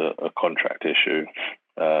out it was a contract issue.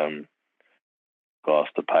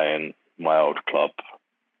 Regards to paying my old club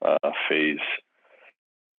fees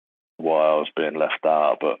while I was being left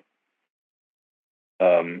out, but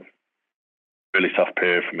really tough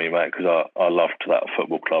period for me, mate, because I loved that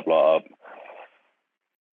football club. Like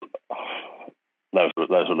those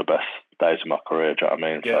were the best days of my career. Do you know what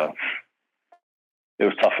I mean? Yeah. So it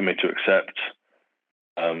was tough for me to accept.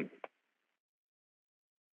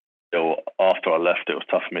 After I left, it was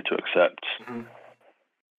tough for me to accept. Mm-hmm.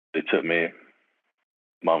 It took me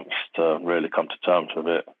months to really come to terms with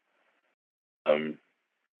it.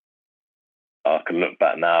 I can look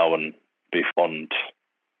back now and be fond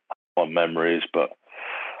on memories, but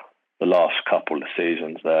the last couple of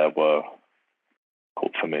seasons there were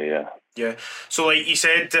cool for me. Yeah. So, like you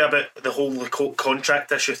said about the whole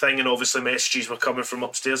contract issue thing, and obviously messages were coming from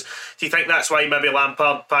upstairs. Do you think that's why maybe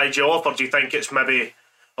Lampard pied you off, or do you think it's maybe,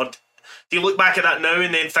 or do you look back at that now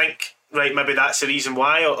and then think, right, maybe that's the reason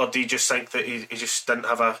why, or do you just think that he just didn't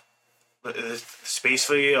have the space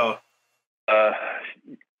for you, or?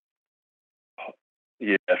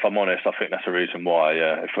 Yeah, if I'm honest, I think that's the reason why.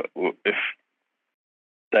 Yeah, if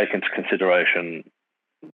take into consideration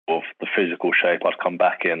of the physical shape I'd come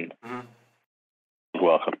back in,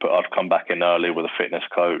 well, I'd come back in early with a fitness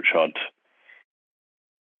coach. I'd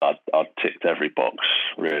ticked every box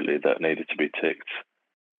really that needed to be ticked,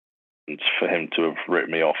 and for him to have ripped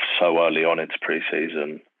me off so early on into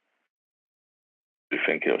pre-season, I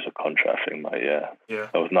think it was a contract thing, mate. Yeah.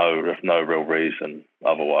 There was no real reason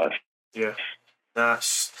otherwise. Yeah.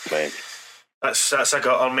 That's a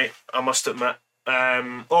gutter, mate, I must admit.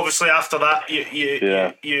 Obviously after that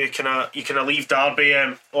you kind of leave Derby.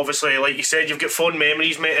 Obviously, like you said, you've got fond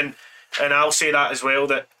memories, mate, and I'll say that as well,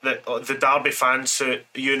 that the Derby fans who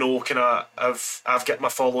kind of I've got my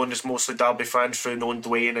following is mostly Derby fans through knowing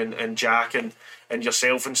Dwayne and Jack and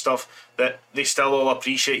yourself and stuff, that they still all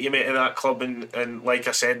appreciate you, mate, in that club, and like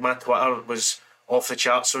I said, my Twitter was off the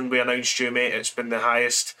charts when we announced you, mate. It's been the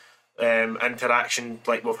highest interaction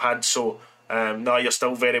like we've had, so no, you're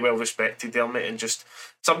still very well respected there, mate, and just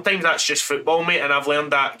sometimes that's just football, mate, and I've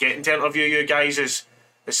learned that getting to interview you guys is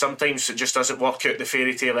sometimes it just doesn't work out the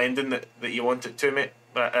fairy tale ending that you want it to, mate,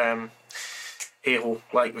 but hey ho,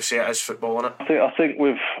 like we say, it is football, innit? I think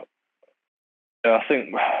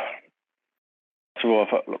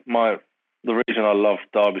the reason I loved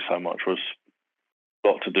Derby so much was a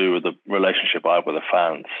lot to do with the relationship I had with the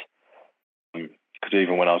fans. Because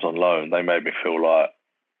even when I was on loan, they made me feel like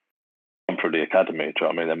I'm through the academy. Do you know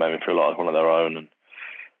what I mean? They made me feel like I was one of their own. And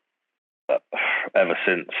ever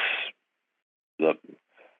since, the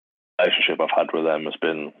relationship I've had with them has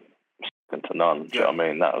been second to none. Do you know what I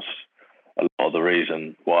mean? That was a lot of the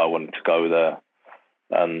reason why I wanted to go there.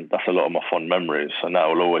 And that's a lot of my fond memories, and that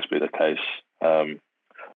will always be the case. I've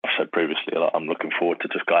said previously, I'm looking forward to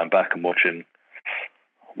just going back and watching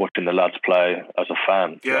the lads play as a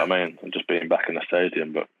fan. Do you know what I mean? And just being back in the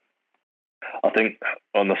stadium. But I think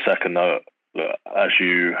on the second note, as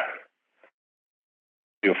your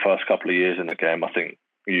first couple of years in the game, I think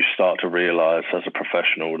you start to realise as a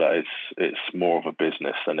professional that it's more of a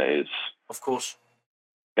business than it is, of course,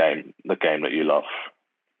 the game that you love.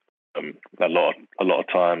 A lot of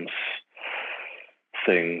times,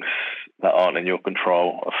 things that aren't in your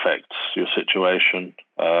control affect your situation,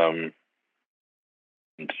 and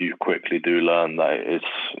you quickly do learn that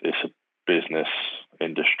it's a business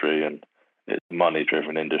industry and it's a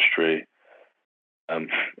money-driven industry, and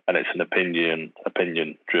it's an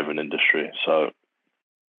opinion-driven industry. So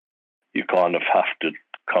you kind of have to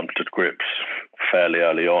come to grips fairly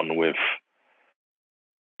early on with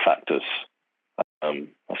factors.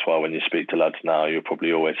 That's why when you speak to lads now, you'll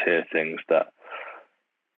probably always hear things that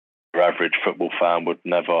your average football fan would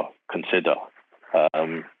never consider.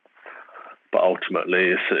 But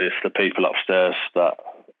ultimately, it's the people upstairs that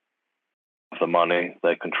have the money,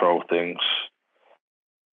 they control things.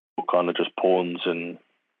 We're kind of just pawns in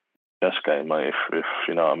chess game, mate, if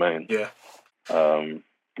you know what I mean. Yeah.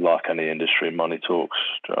 Like any industry, money talks.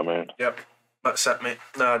 Do you know what I mean? Yep. That's it, mate.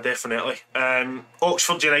 Nah, definitely.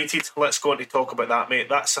 Oxford United, let's go on to talk about that, mate.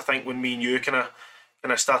 That's, I think, when me and you kind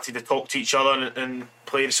of started to talk to each other and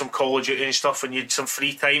play some Call of Duty and stuff when you had some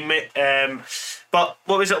free time, mate. But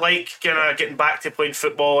what was it like kind of getting back to playing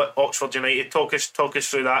football at Oxford United? Talk us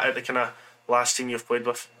through that at the kind of last team you've played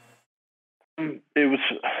with. It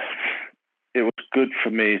was good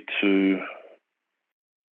for me to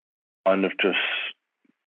kind of just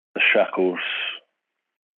the shackles.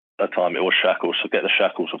 At the time, it was shackles, so get the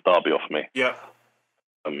shackles of Derby off me. Yeah.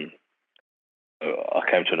 I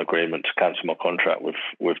came to an agreement to cancel my contract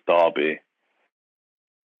with Derby,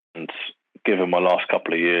 and given my last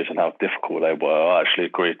couple of years and how difficult they were, I actually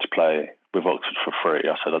agreed to play with Oxford for free.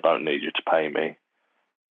 I said, I don't need you to pay me. I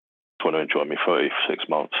just want to enjoy my footy for 6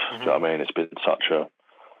 months. Mm-hmm. Do you know what I mean? It's been such a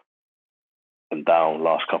and down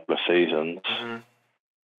last couple of seasons. Mm-hmm.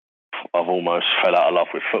 I've almost fell out of love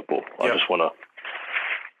with football. Yep. I just want to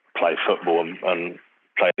play football and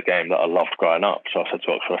play the game that I loved growing up. So I said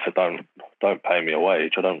to Oxford, I said, don't pay me a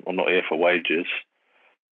wage. I'm not here for wages.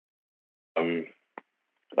 I've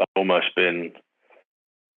almost been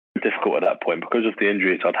difficult at that point because of the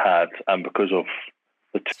injuries I'd had and because of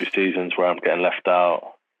the 2 seasons where I'm getting left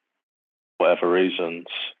out, whatever reasons.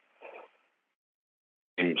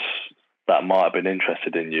 Teams that might have been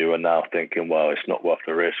interested in you are now thinking, well, it's not worth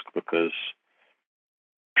the risk because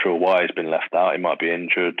I'm sure why he's been left out. He might be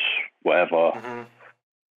injured, whatever. Mm-hmm.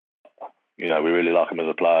 You know, we really like him as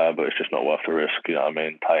a player, but it's just not worth the risk. You know what I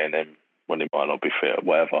mean? Paying him when he might not be fit or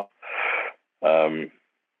whatever.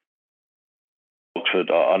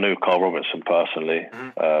 Oxford, I knew Carl Robinson personally.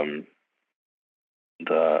 Mm-hmm.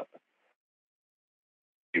 And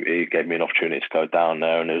he gave me an opportunity to go down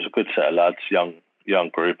there, and it was a good set of lads, young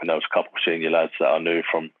group, and there was a couple of senior lads that I knew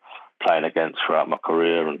from playing against throughout my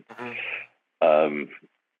career, and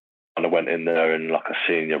and I went in there in like a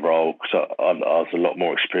senior role because I was a lot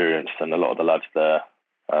more experienced than a lot of the lads there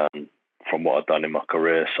from what I'd done in my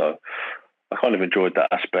career. So I kind of enjoyed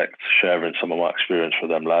that aspect, sharing some of my experience with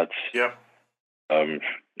them lads. Yeah. I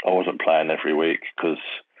wasn't playing every week because,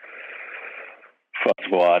 first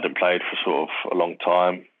of all, I hadn't played for sort of a long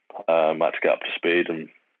time. I had to get up to speed, and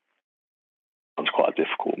it was quite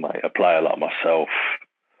difficult, mate. A player like myself,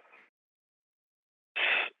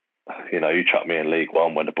 you know, you chuck me in League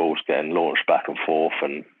One when the ball's getting launched back and forth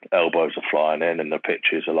and elbows are flying in and the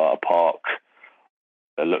pitches are like a park.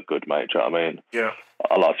 They look good, mate. Do you know what I mean? Yeah.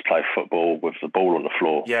 I like to play football with the ball on the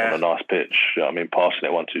floor on a nice pitch. You know what I mean? Passing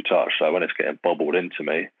it 1-2 touch. So when it's getting bobbled into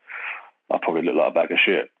me, I probably look like a bag of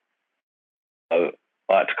shit. So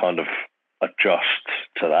I had to kind of adjust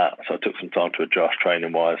to that. So I took some time to adjust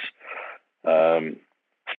training-wise, to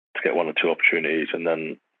get 1 or 2 opportunities, and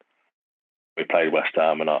then we played West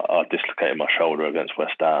Ham, and I dislocated my shoulder against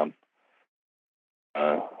West Ham,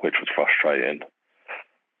 which was frustrating.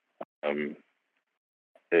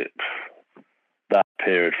 That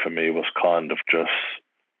period for me was kind of just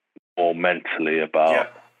more mentally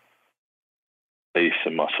about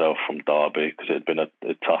releasing myself from Derby because it had been a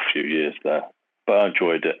tough few years there, but I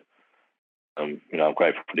enjoyed it. You know, I'm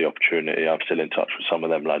grateful for the opportunity. I'm still in touch with some of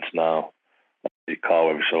them lads now. I see Carl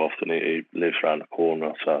every so often. He lives around the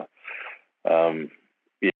corner, so. Yeah,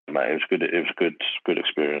 mate, it was good. It was a good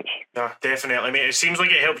experience. No, definitely, mate. It seems like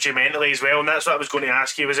it helped you mentally as well, and that's what I was going to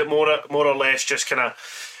ask you. Was it more or less just kind of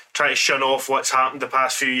try to shun off what's happened the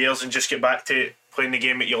past few years and just get back to playing the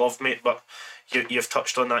game that you love, mate? But you've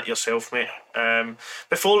touched on that yourself, mate.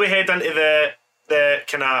 Before we head into the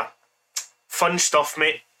kind of fun stuff,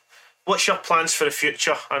 mate, what's your plans for the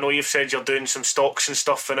future? I know you've said you're doing some stocks and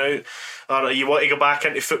stuff for now. Or you want to go back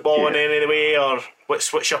into football in any way, or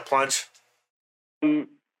what's your plans?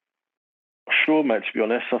 Sure, mate, to be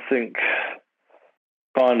honest. I think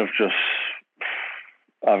kind of just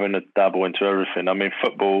having a dabble into everything. I mean,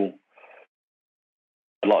 football,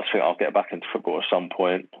 I'd like to think I'll get back into football at some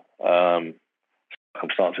point.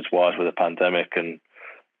 Circumstances-wise with the pandemic and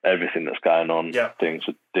everything that's going on, things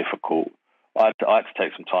are difficult. I had to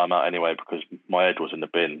take some time out anyway because my head was in the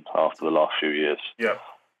bin after the last few years. Yeah.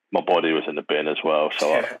 My body was in the bin as well.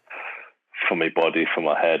 So for my body, for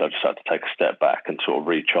my head, I just had to take a step back and sort of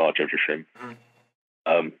recharge everything.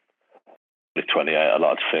 At 28, I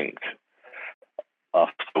like to think I've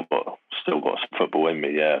still got some football in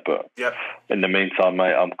me, but in the meantime,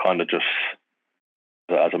 mate, I'm kind of just,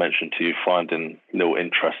 as I mentioned to you, finding little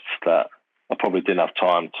interests that I probably didn't have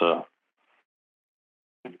time to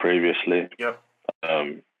previously.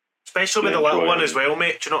 Especially with the little one as well,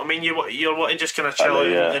 mate. Do you know what I mean? You're wanting to just kind of chill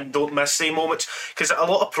out and don't miss the moments. Because a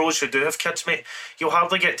lot of pros who do have kids, mate, you'll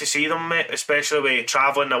hardly get to see them, mate, especially with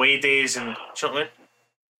travelling away days and, do you know what I mean?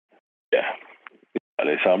 Yeah.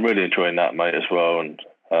 So I'm really enjoying that, mate, as well. And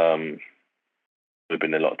we've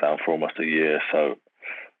been in lockdown for almost a year. So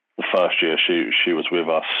the first year she was with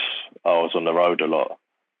us, I was on the road a lot.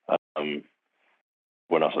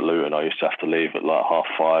 When I was at Luton, I used to have to leave at like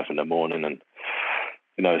 5:30 in the morning. And,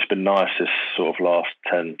 you know, it's been nice this sort of last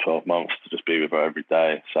 10, 12 months to just be with her every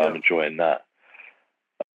day. So I'm enjoying that.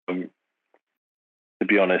 To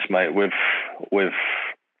be honest, mate, with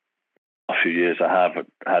a few years I have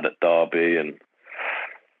had at Derby, and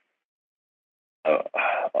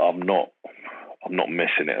I'm not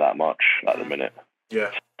missing it that much at the minute.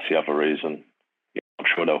 Yeah. That's the other reason. I'm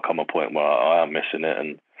sure there'll come a point where I am missing it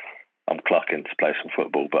and I'm clucking to play some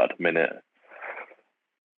football, but at the minute,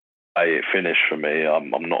 it finished for me. I'm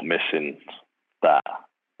not missing that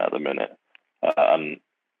at the minute. And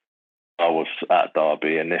I was at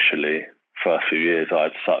Derby initially, first few years, I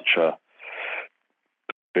had such a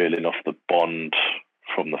feeling of the bond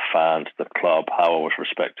from the fans, the club, how I was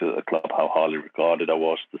respected at the club, how highly regarded I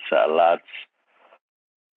was, the set of lads.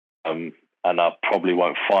 And I probably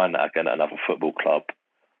won't find that again at another football club.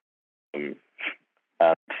 And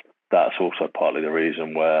that's also partly the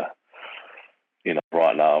reason where, you know,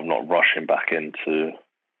 right now I'm not rushing back into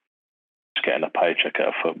just getting a paycheck at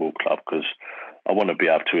a football club because I want to be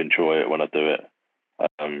able to enjoy it when I do it.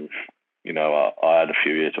 You know, I had a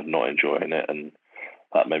few years of not enjoying it, and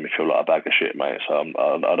that made me feel like a bag of shit, mate. So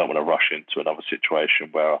I don't want to rush into another situation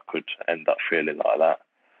where I could end up feeling like that.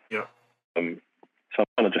 Yeah. So I'm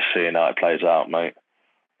kind of just seeing how it plays out, mate.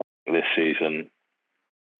 This season,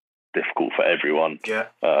 difficult for everyone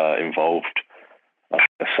involved.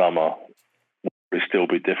 The summer will still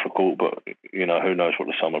be difficult, but, you know, who knows what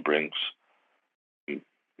the summer brings. You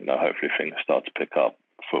know, hopefully things start to pick up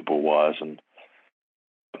football-wise and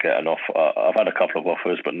get an offer. I've had a couple of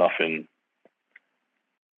offers, but nothing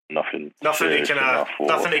to kind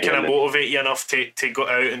of motivate you enough to go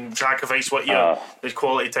out and sacrifice what the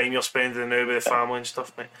quality time you're spending now with the family and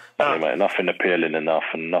stuff, mate. Mate, nothing appealing enough,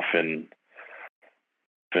 and nothing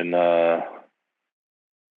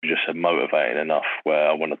just motivating enough where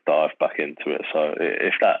I want to dive back into it. So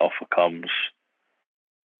if that offer comes,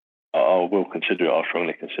 I will consider it. I'll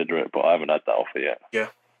strongly consider it, but I haven't had that offer yet. Yeah.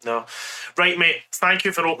 No. Right, mate. Thank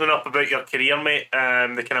you for opening up about your career, mate.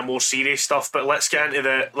 The kind of more serious stuff. But let's get into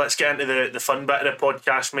the fun bit of the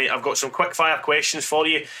podcast, mate. I've got some quick fire questions for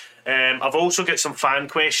you. I've also got some fan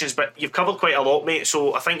questions, but you've covered quite a lot, mate.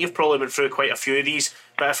 So I think you've probably been through quite a few of these.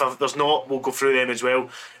 But if there's not, we'll go through them as well.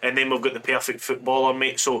 And then we've got the perfect footballer,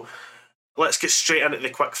 mate. So let's get straight into the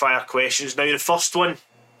quick fire questions. Now, the first one,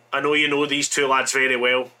 I know you know these two lads very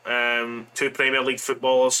well. Two Premier League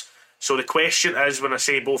footballers. So the question is, when I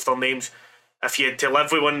say both their names, if you had to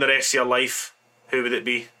live with one the rest of your life, who would it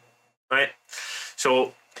be? Right?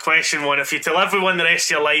 So, question one, if you had to live with one the rest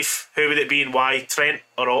of your life, who would it be and why? Trent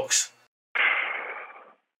or Ox?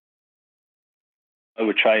 I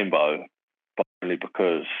would Chambo, but only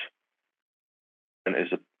because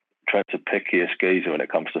Trent's a pickiest geezer when it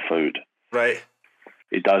comes to food. Right.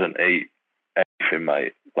 He doesn't eat anything,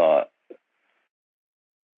 mate, but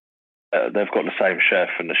they've got the same chef,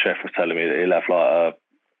 and the chef was telling me that he'll have like a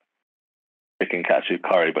chicken katsu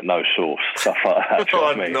curry but no sauce, stuff like that.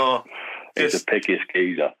 Oh, no. He's the pickiest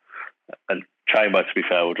geezer. And Chamber, to be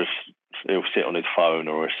fair, he'll sit on his phone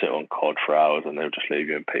or he'll sit on COD for hours and he'll just leave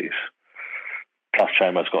you in peace. Plus,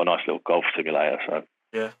 Chamber's got a nice little golf simulator, so.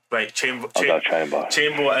 Yeah, right. Chamber. I'll go Chamber.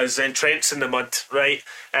 Chamber is then Trent's in the mud, right?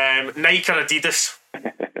 Nike or Adidas?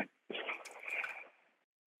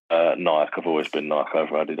 Nike. I've always been Nike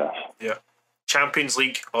over Adidas. Yeah. Champions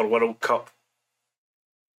League or World Cup?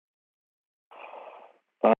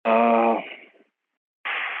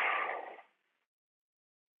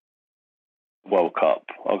 World Cup.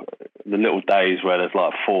 The little days where there's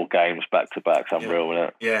like 4 games back to back, I'm real with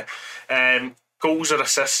it. Yeah. Goals or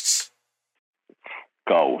assists?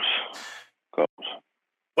 Goals.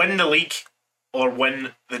 Win the league or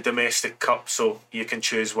win the domestic cup, so you can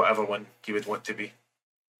choose whatever one you would want to be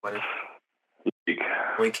winning. League.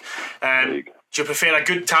 League. Do you prefer a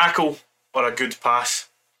good tackle or a good pass?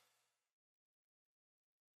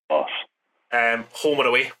 Pass. Home or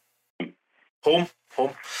away? Home.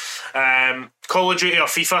 Call of Duty or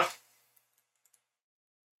FIFA?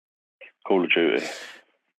 Call of Duty.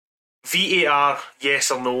 VAR, yes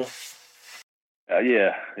or no?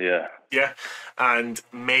 Yeah. Yeah. And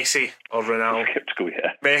Messi or Ronaldo? Skeptical,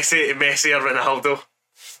 yeah. Messi or Ronaldo?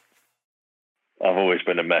 I've always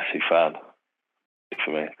been a Messi fan.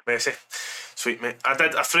 For me. Messi. Sweet, mate. I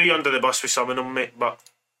threw you under the bus with some of them, mate, but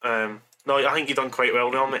no, I think you've done quite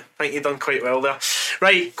well there, mate.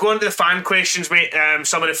 Right, go on to the fan questions, mate.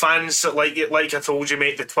 Some of the fans, like I told you,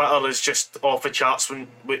 mate, the Twitter is just off the charts with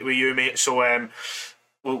you, mate. So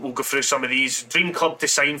we'll go through some of these. Dream club to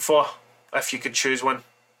sign for, if you could choose one.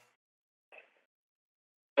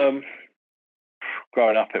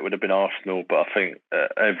 Growing up, it would have been Arsenal, but I think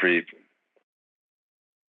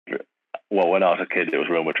when I was a kid, it was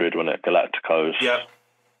Real Madrid, wasn't it? Galacticos. Yeah.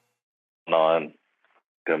 Nine.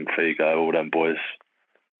 Figo, all them boys.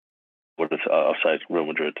 I'll say Real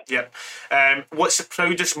Madrid. Yeah. What's the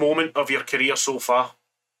proudest moment of your career so far?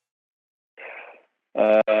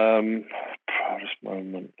 Proudest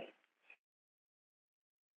moment.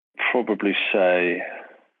 Probably say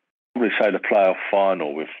the playoff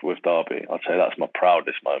final with Derby. I'd say that's my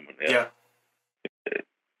proudest moment. Yeah. It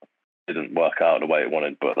didn't work out the way it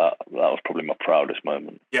wanted, but that was probably my proudest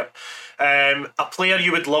moment. Yeah. A player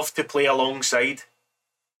you would love to play alongside?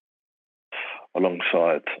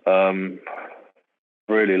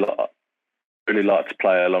 Really like to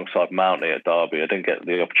play alongside Mounty at Derby. I didn't get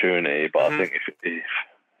the opportunity, but I think if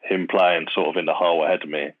him playing sort of in the hole ahead of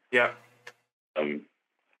me,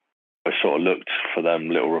 I sort of looked for them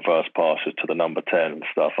little reverse passes to the number 10 and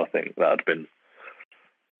stuff. I think that had been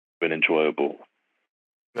enjoyable.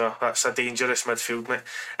 No, that's a dangerous midfield,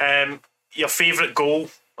 mate. Your favourite goal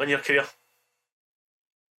in your career?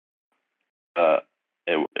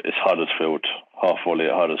 It's Huddersfield. Half volley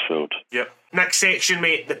at Huddersfield. Yep. Next section,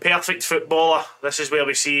 mate. The perfect footballer. This is where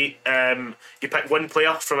we see you pick one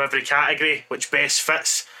player from every category which best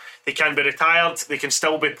fits. They can be retired. They can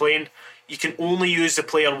still be playing. You can only use the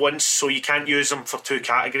player once, so you can't use them for 2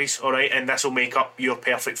 categories. All right, and this will make up your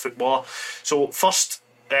perfect footballer. So first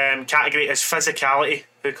category is physicality.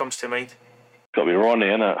 Who comes to mind? Got to be Ronnie,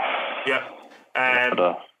 innit?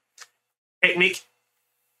 Yeah. Technique.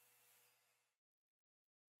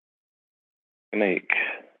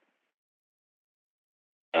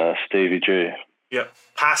 Stevie G. Yeah.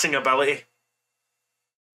 Passing ability.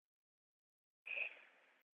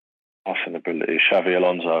 Xavi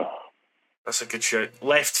Alonso. That's a good shout.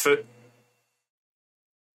 Left foot.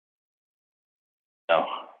 No.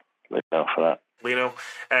 Leno for that. Leno.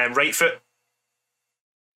 Right foot.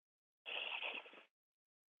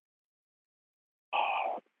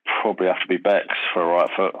 Probably have to be Bex for a right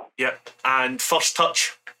foot. Yeah. And first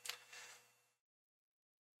touch.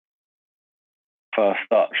 First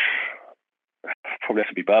touch. Probably have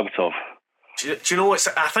to be Berbatov. Do you know what?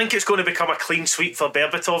 I think it's going to become a clean sweep for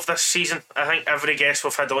Berbatov this season. I think every guest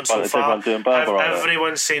we've had on so far,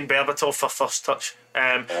 everyone's saying Berbatov for first touch.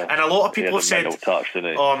 And a lot of people have said, touch,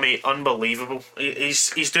 didn't he? "Oh, mate, unbelievable."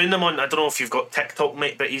 He's doing them on. I don't know if you've got TikTok,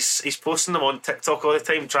 mate, but he's posting them on TikTok all the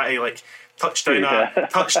time, trying to like touch down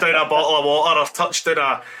a bottle of water or touch down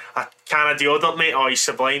a can of deodorant, mate. Oh, he's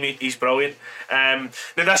sublime. He's brilliant. Now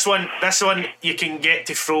this one you can get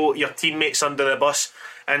to throw your teammates under the bus.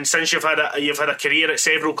 And since you've had a career at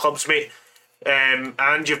several clubs, mate,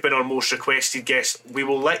 and you've been our most requested guest, we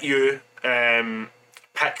will let you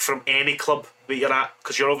pick from any club that you're at,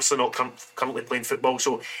 because you're obviously not currently playing football.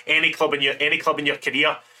 So any club in your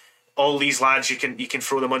career, all these lads you can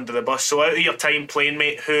throw them under the bus. So out of your time playing,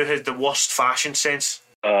 mate, who has the worst fashion sense?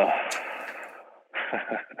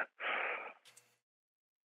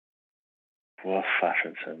 Worst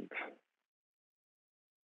fashion sense.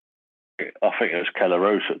 I think it was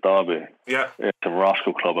Kelleroos at Derby. Yeah. It's a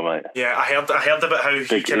rascal clubber, mate. Yeah, I heard about how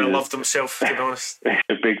he kind of loved himself, to be honest. He's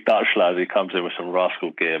a big Dutch lad. He comes in with some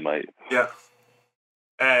rascal gear, mate. Yeah.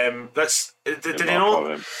 Did they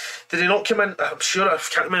not come in? I'm sure, I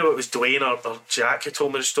can't remember if it was Dwayne or Jack who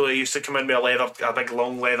told me the story. He used to come in with a big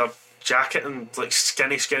long leather jacket and like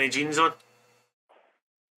skinny jeans on.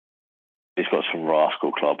 He's got some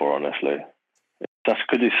rascal clubber, honestly. That's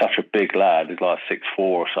because he's such a big lad. He's like 6'4"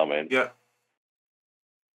 or something. Yeah.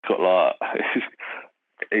 Got like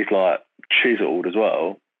he's like chiseled as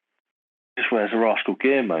well. He just wears a rascal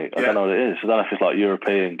gear, mate. I don't know what it is. I don't know if it's like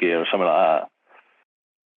European gear or something like that.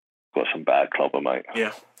 Got some bad clobber, mate.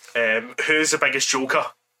 Yeah. Who's the biggest joker?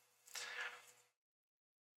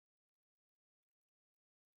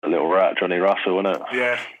 A little rat, Johnny Russell, isn't it?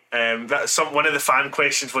 Yeah. That's one of the fan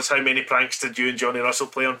questions was how many pranks did you and Johnny Russell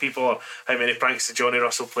play on people, or how many pranks did Johnny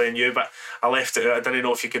Russell play on you? But I left it out. I didn't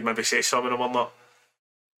know if you could maybe say some of them or not.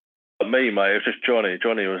 Me, mate, it was just Johnny.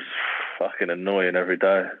 Johnny was fucking annoying every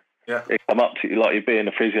day. Yeah. He'd come up to you, like you'd be in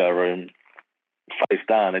the physio room, face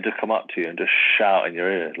down, they'd just come up to you and just shout in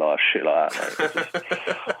your ear, like shit like that,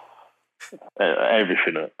 mate.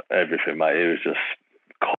 everything, mate. He was just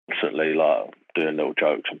constantly like doing little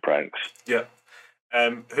jokes and pranks. Yeah.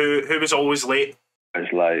 Who was always late? It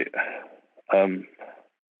was late.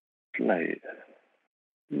 Late.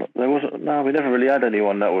 There wasn't. No, we never really had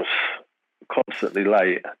anyone that was constantly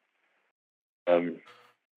late. Who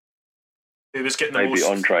was getting the maybe most?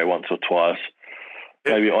 Andre once or twice.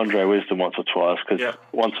 Yeah. Maybe Andre Wisdom once or twice, because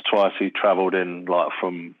once or twice he travelled in like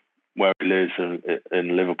from where he lives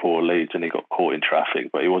in Liverpool or Leeds, and he got caught in traffic,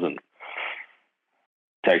 but he wasn't.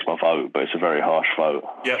 Takes my vote, but it's a very harsh vote.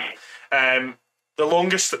 Yeah. The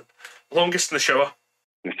longest in the shower.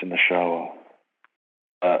 Longest in the shower.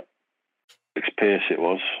 Alex Pearce it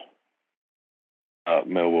was. At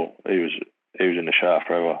Millwall. He was in the shower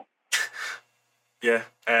forever. Yeah.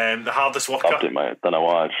 The hardest worker. Loved it, mate. Don't know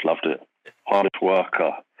why. I just loved it. Hardest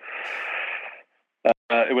worker.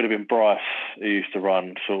 It would have been Bryce. He used to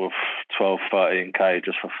run sort of 12, 13k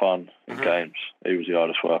just for fun in games. He was the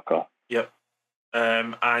hardest worker. Yep.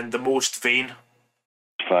 And the most vain.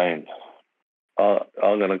 Vain.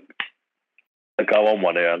 I'm going to go on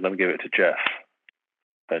one here. I'm going to give it to Jeff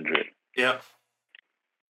Hendrick. Yeah.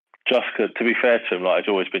 Just cause, to be fair to him, like he's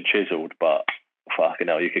always been chiselled, but fucking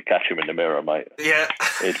hell, you could catch him in the mirror, mate. Yeah.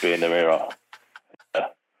 He'd be in the mirror. Yeah.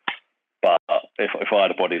 But if I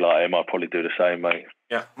had a body like him, I'd probably do the same, mate.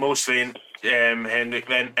 Yeah, most vain, Hendrick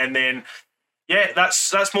then. And then, yeah,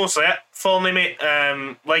 that's mostly it for me, mate.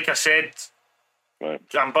 Like I said, right.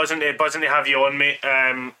 I'm buzzing to have you on, mate.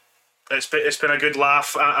 It's been a good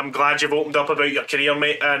laugh. I'm glad you've opened up about your career,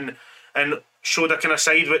 mate, and showed a kind of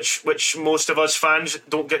side which most of us fans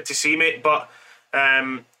don't get to see, mate. But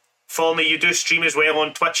for me, you do stream as well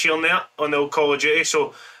on Twitch here and there on the old Call of Duty,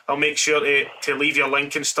 so I'll make sure to leave your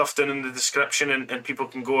link and stuff down in the description, and people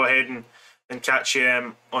can go ahead and catch you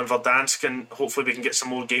on Verdansk, and hopefully we can get some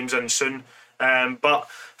more games in soon. But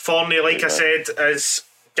Forney, like I said, is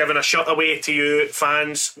giving a shirt away to you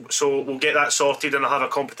fans, so we'll get that sorted and I'll have a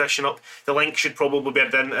competition up. The link should probably be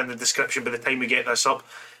in the description by the time we get this up.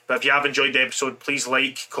 But if you have enjoyed the episode, please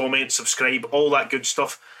like, comment, subscribe, all that good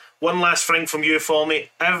stuff. One last thing from you, Forney.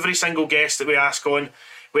 Every single guest that we ask on,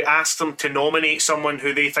 we ask them to nominate someone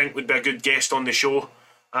who they think would be a good guest on the show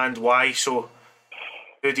and why. So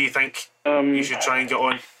who do you think you should try and get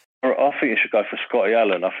on? I think you should go for Scotty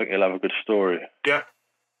Allen. I think he'll have a good story. Yeah.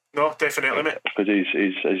 No, definitely, mate. Because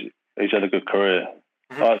he's had a good career.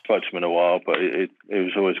 I haven't spoken to him in a while, but he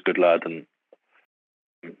was always a good lad, and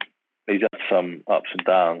he's had some ups and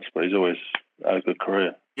downs, but he's always had a good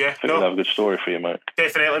career. Yeah, I think he'll have a good story for you, mate.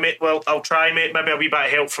 Definitely, mate. Well, I'll try, mate. Maybe a wee bit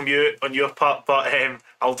of help from you on your part, but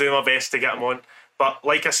I'll do my best to get him on. But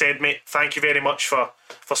like I said, mate, thank you very much for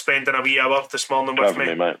spending a wee hour this morning with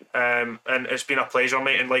me. Mate. And it's been a pleasure,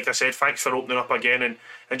 mate. And like I said, thanks for opening up again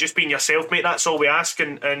and just being yourself, mate. That's all we ask.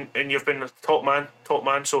 And you've been a top man.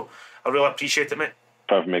 So I really appreciate it, mate.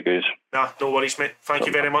 Have me, guys. Nah, no worries, mate. Thank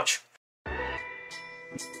you very much.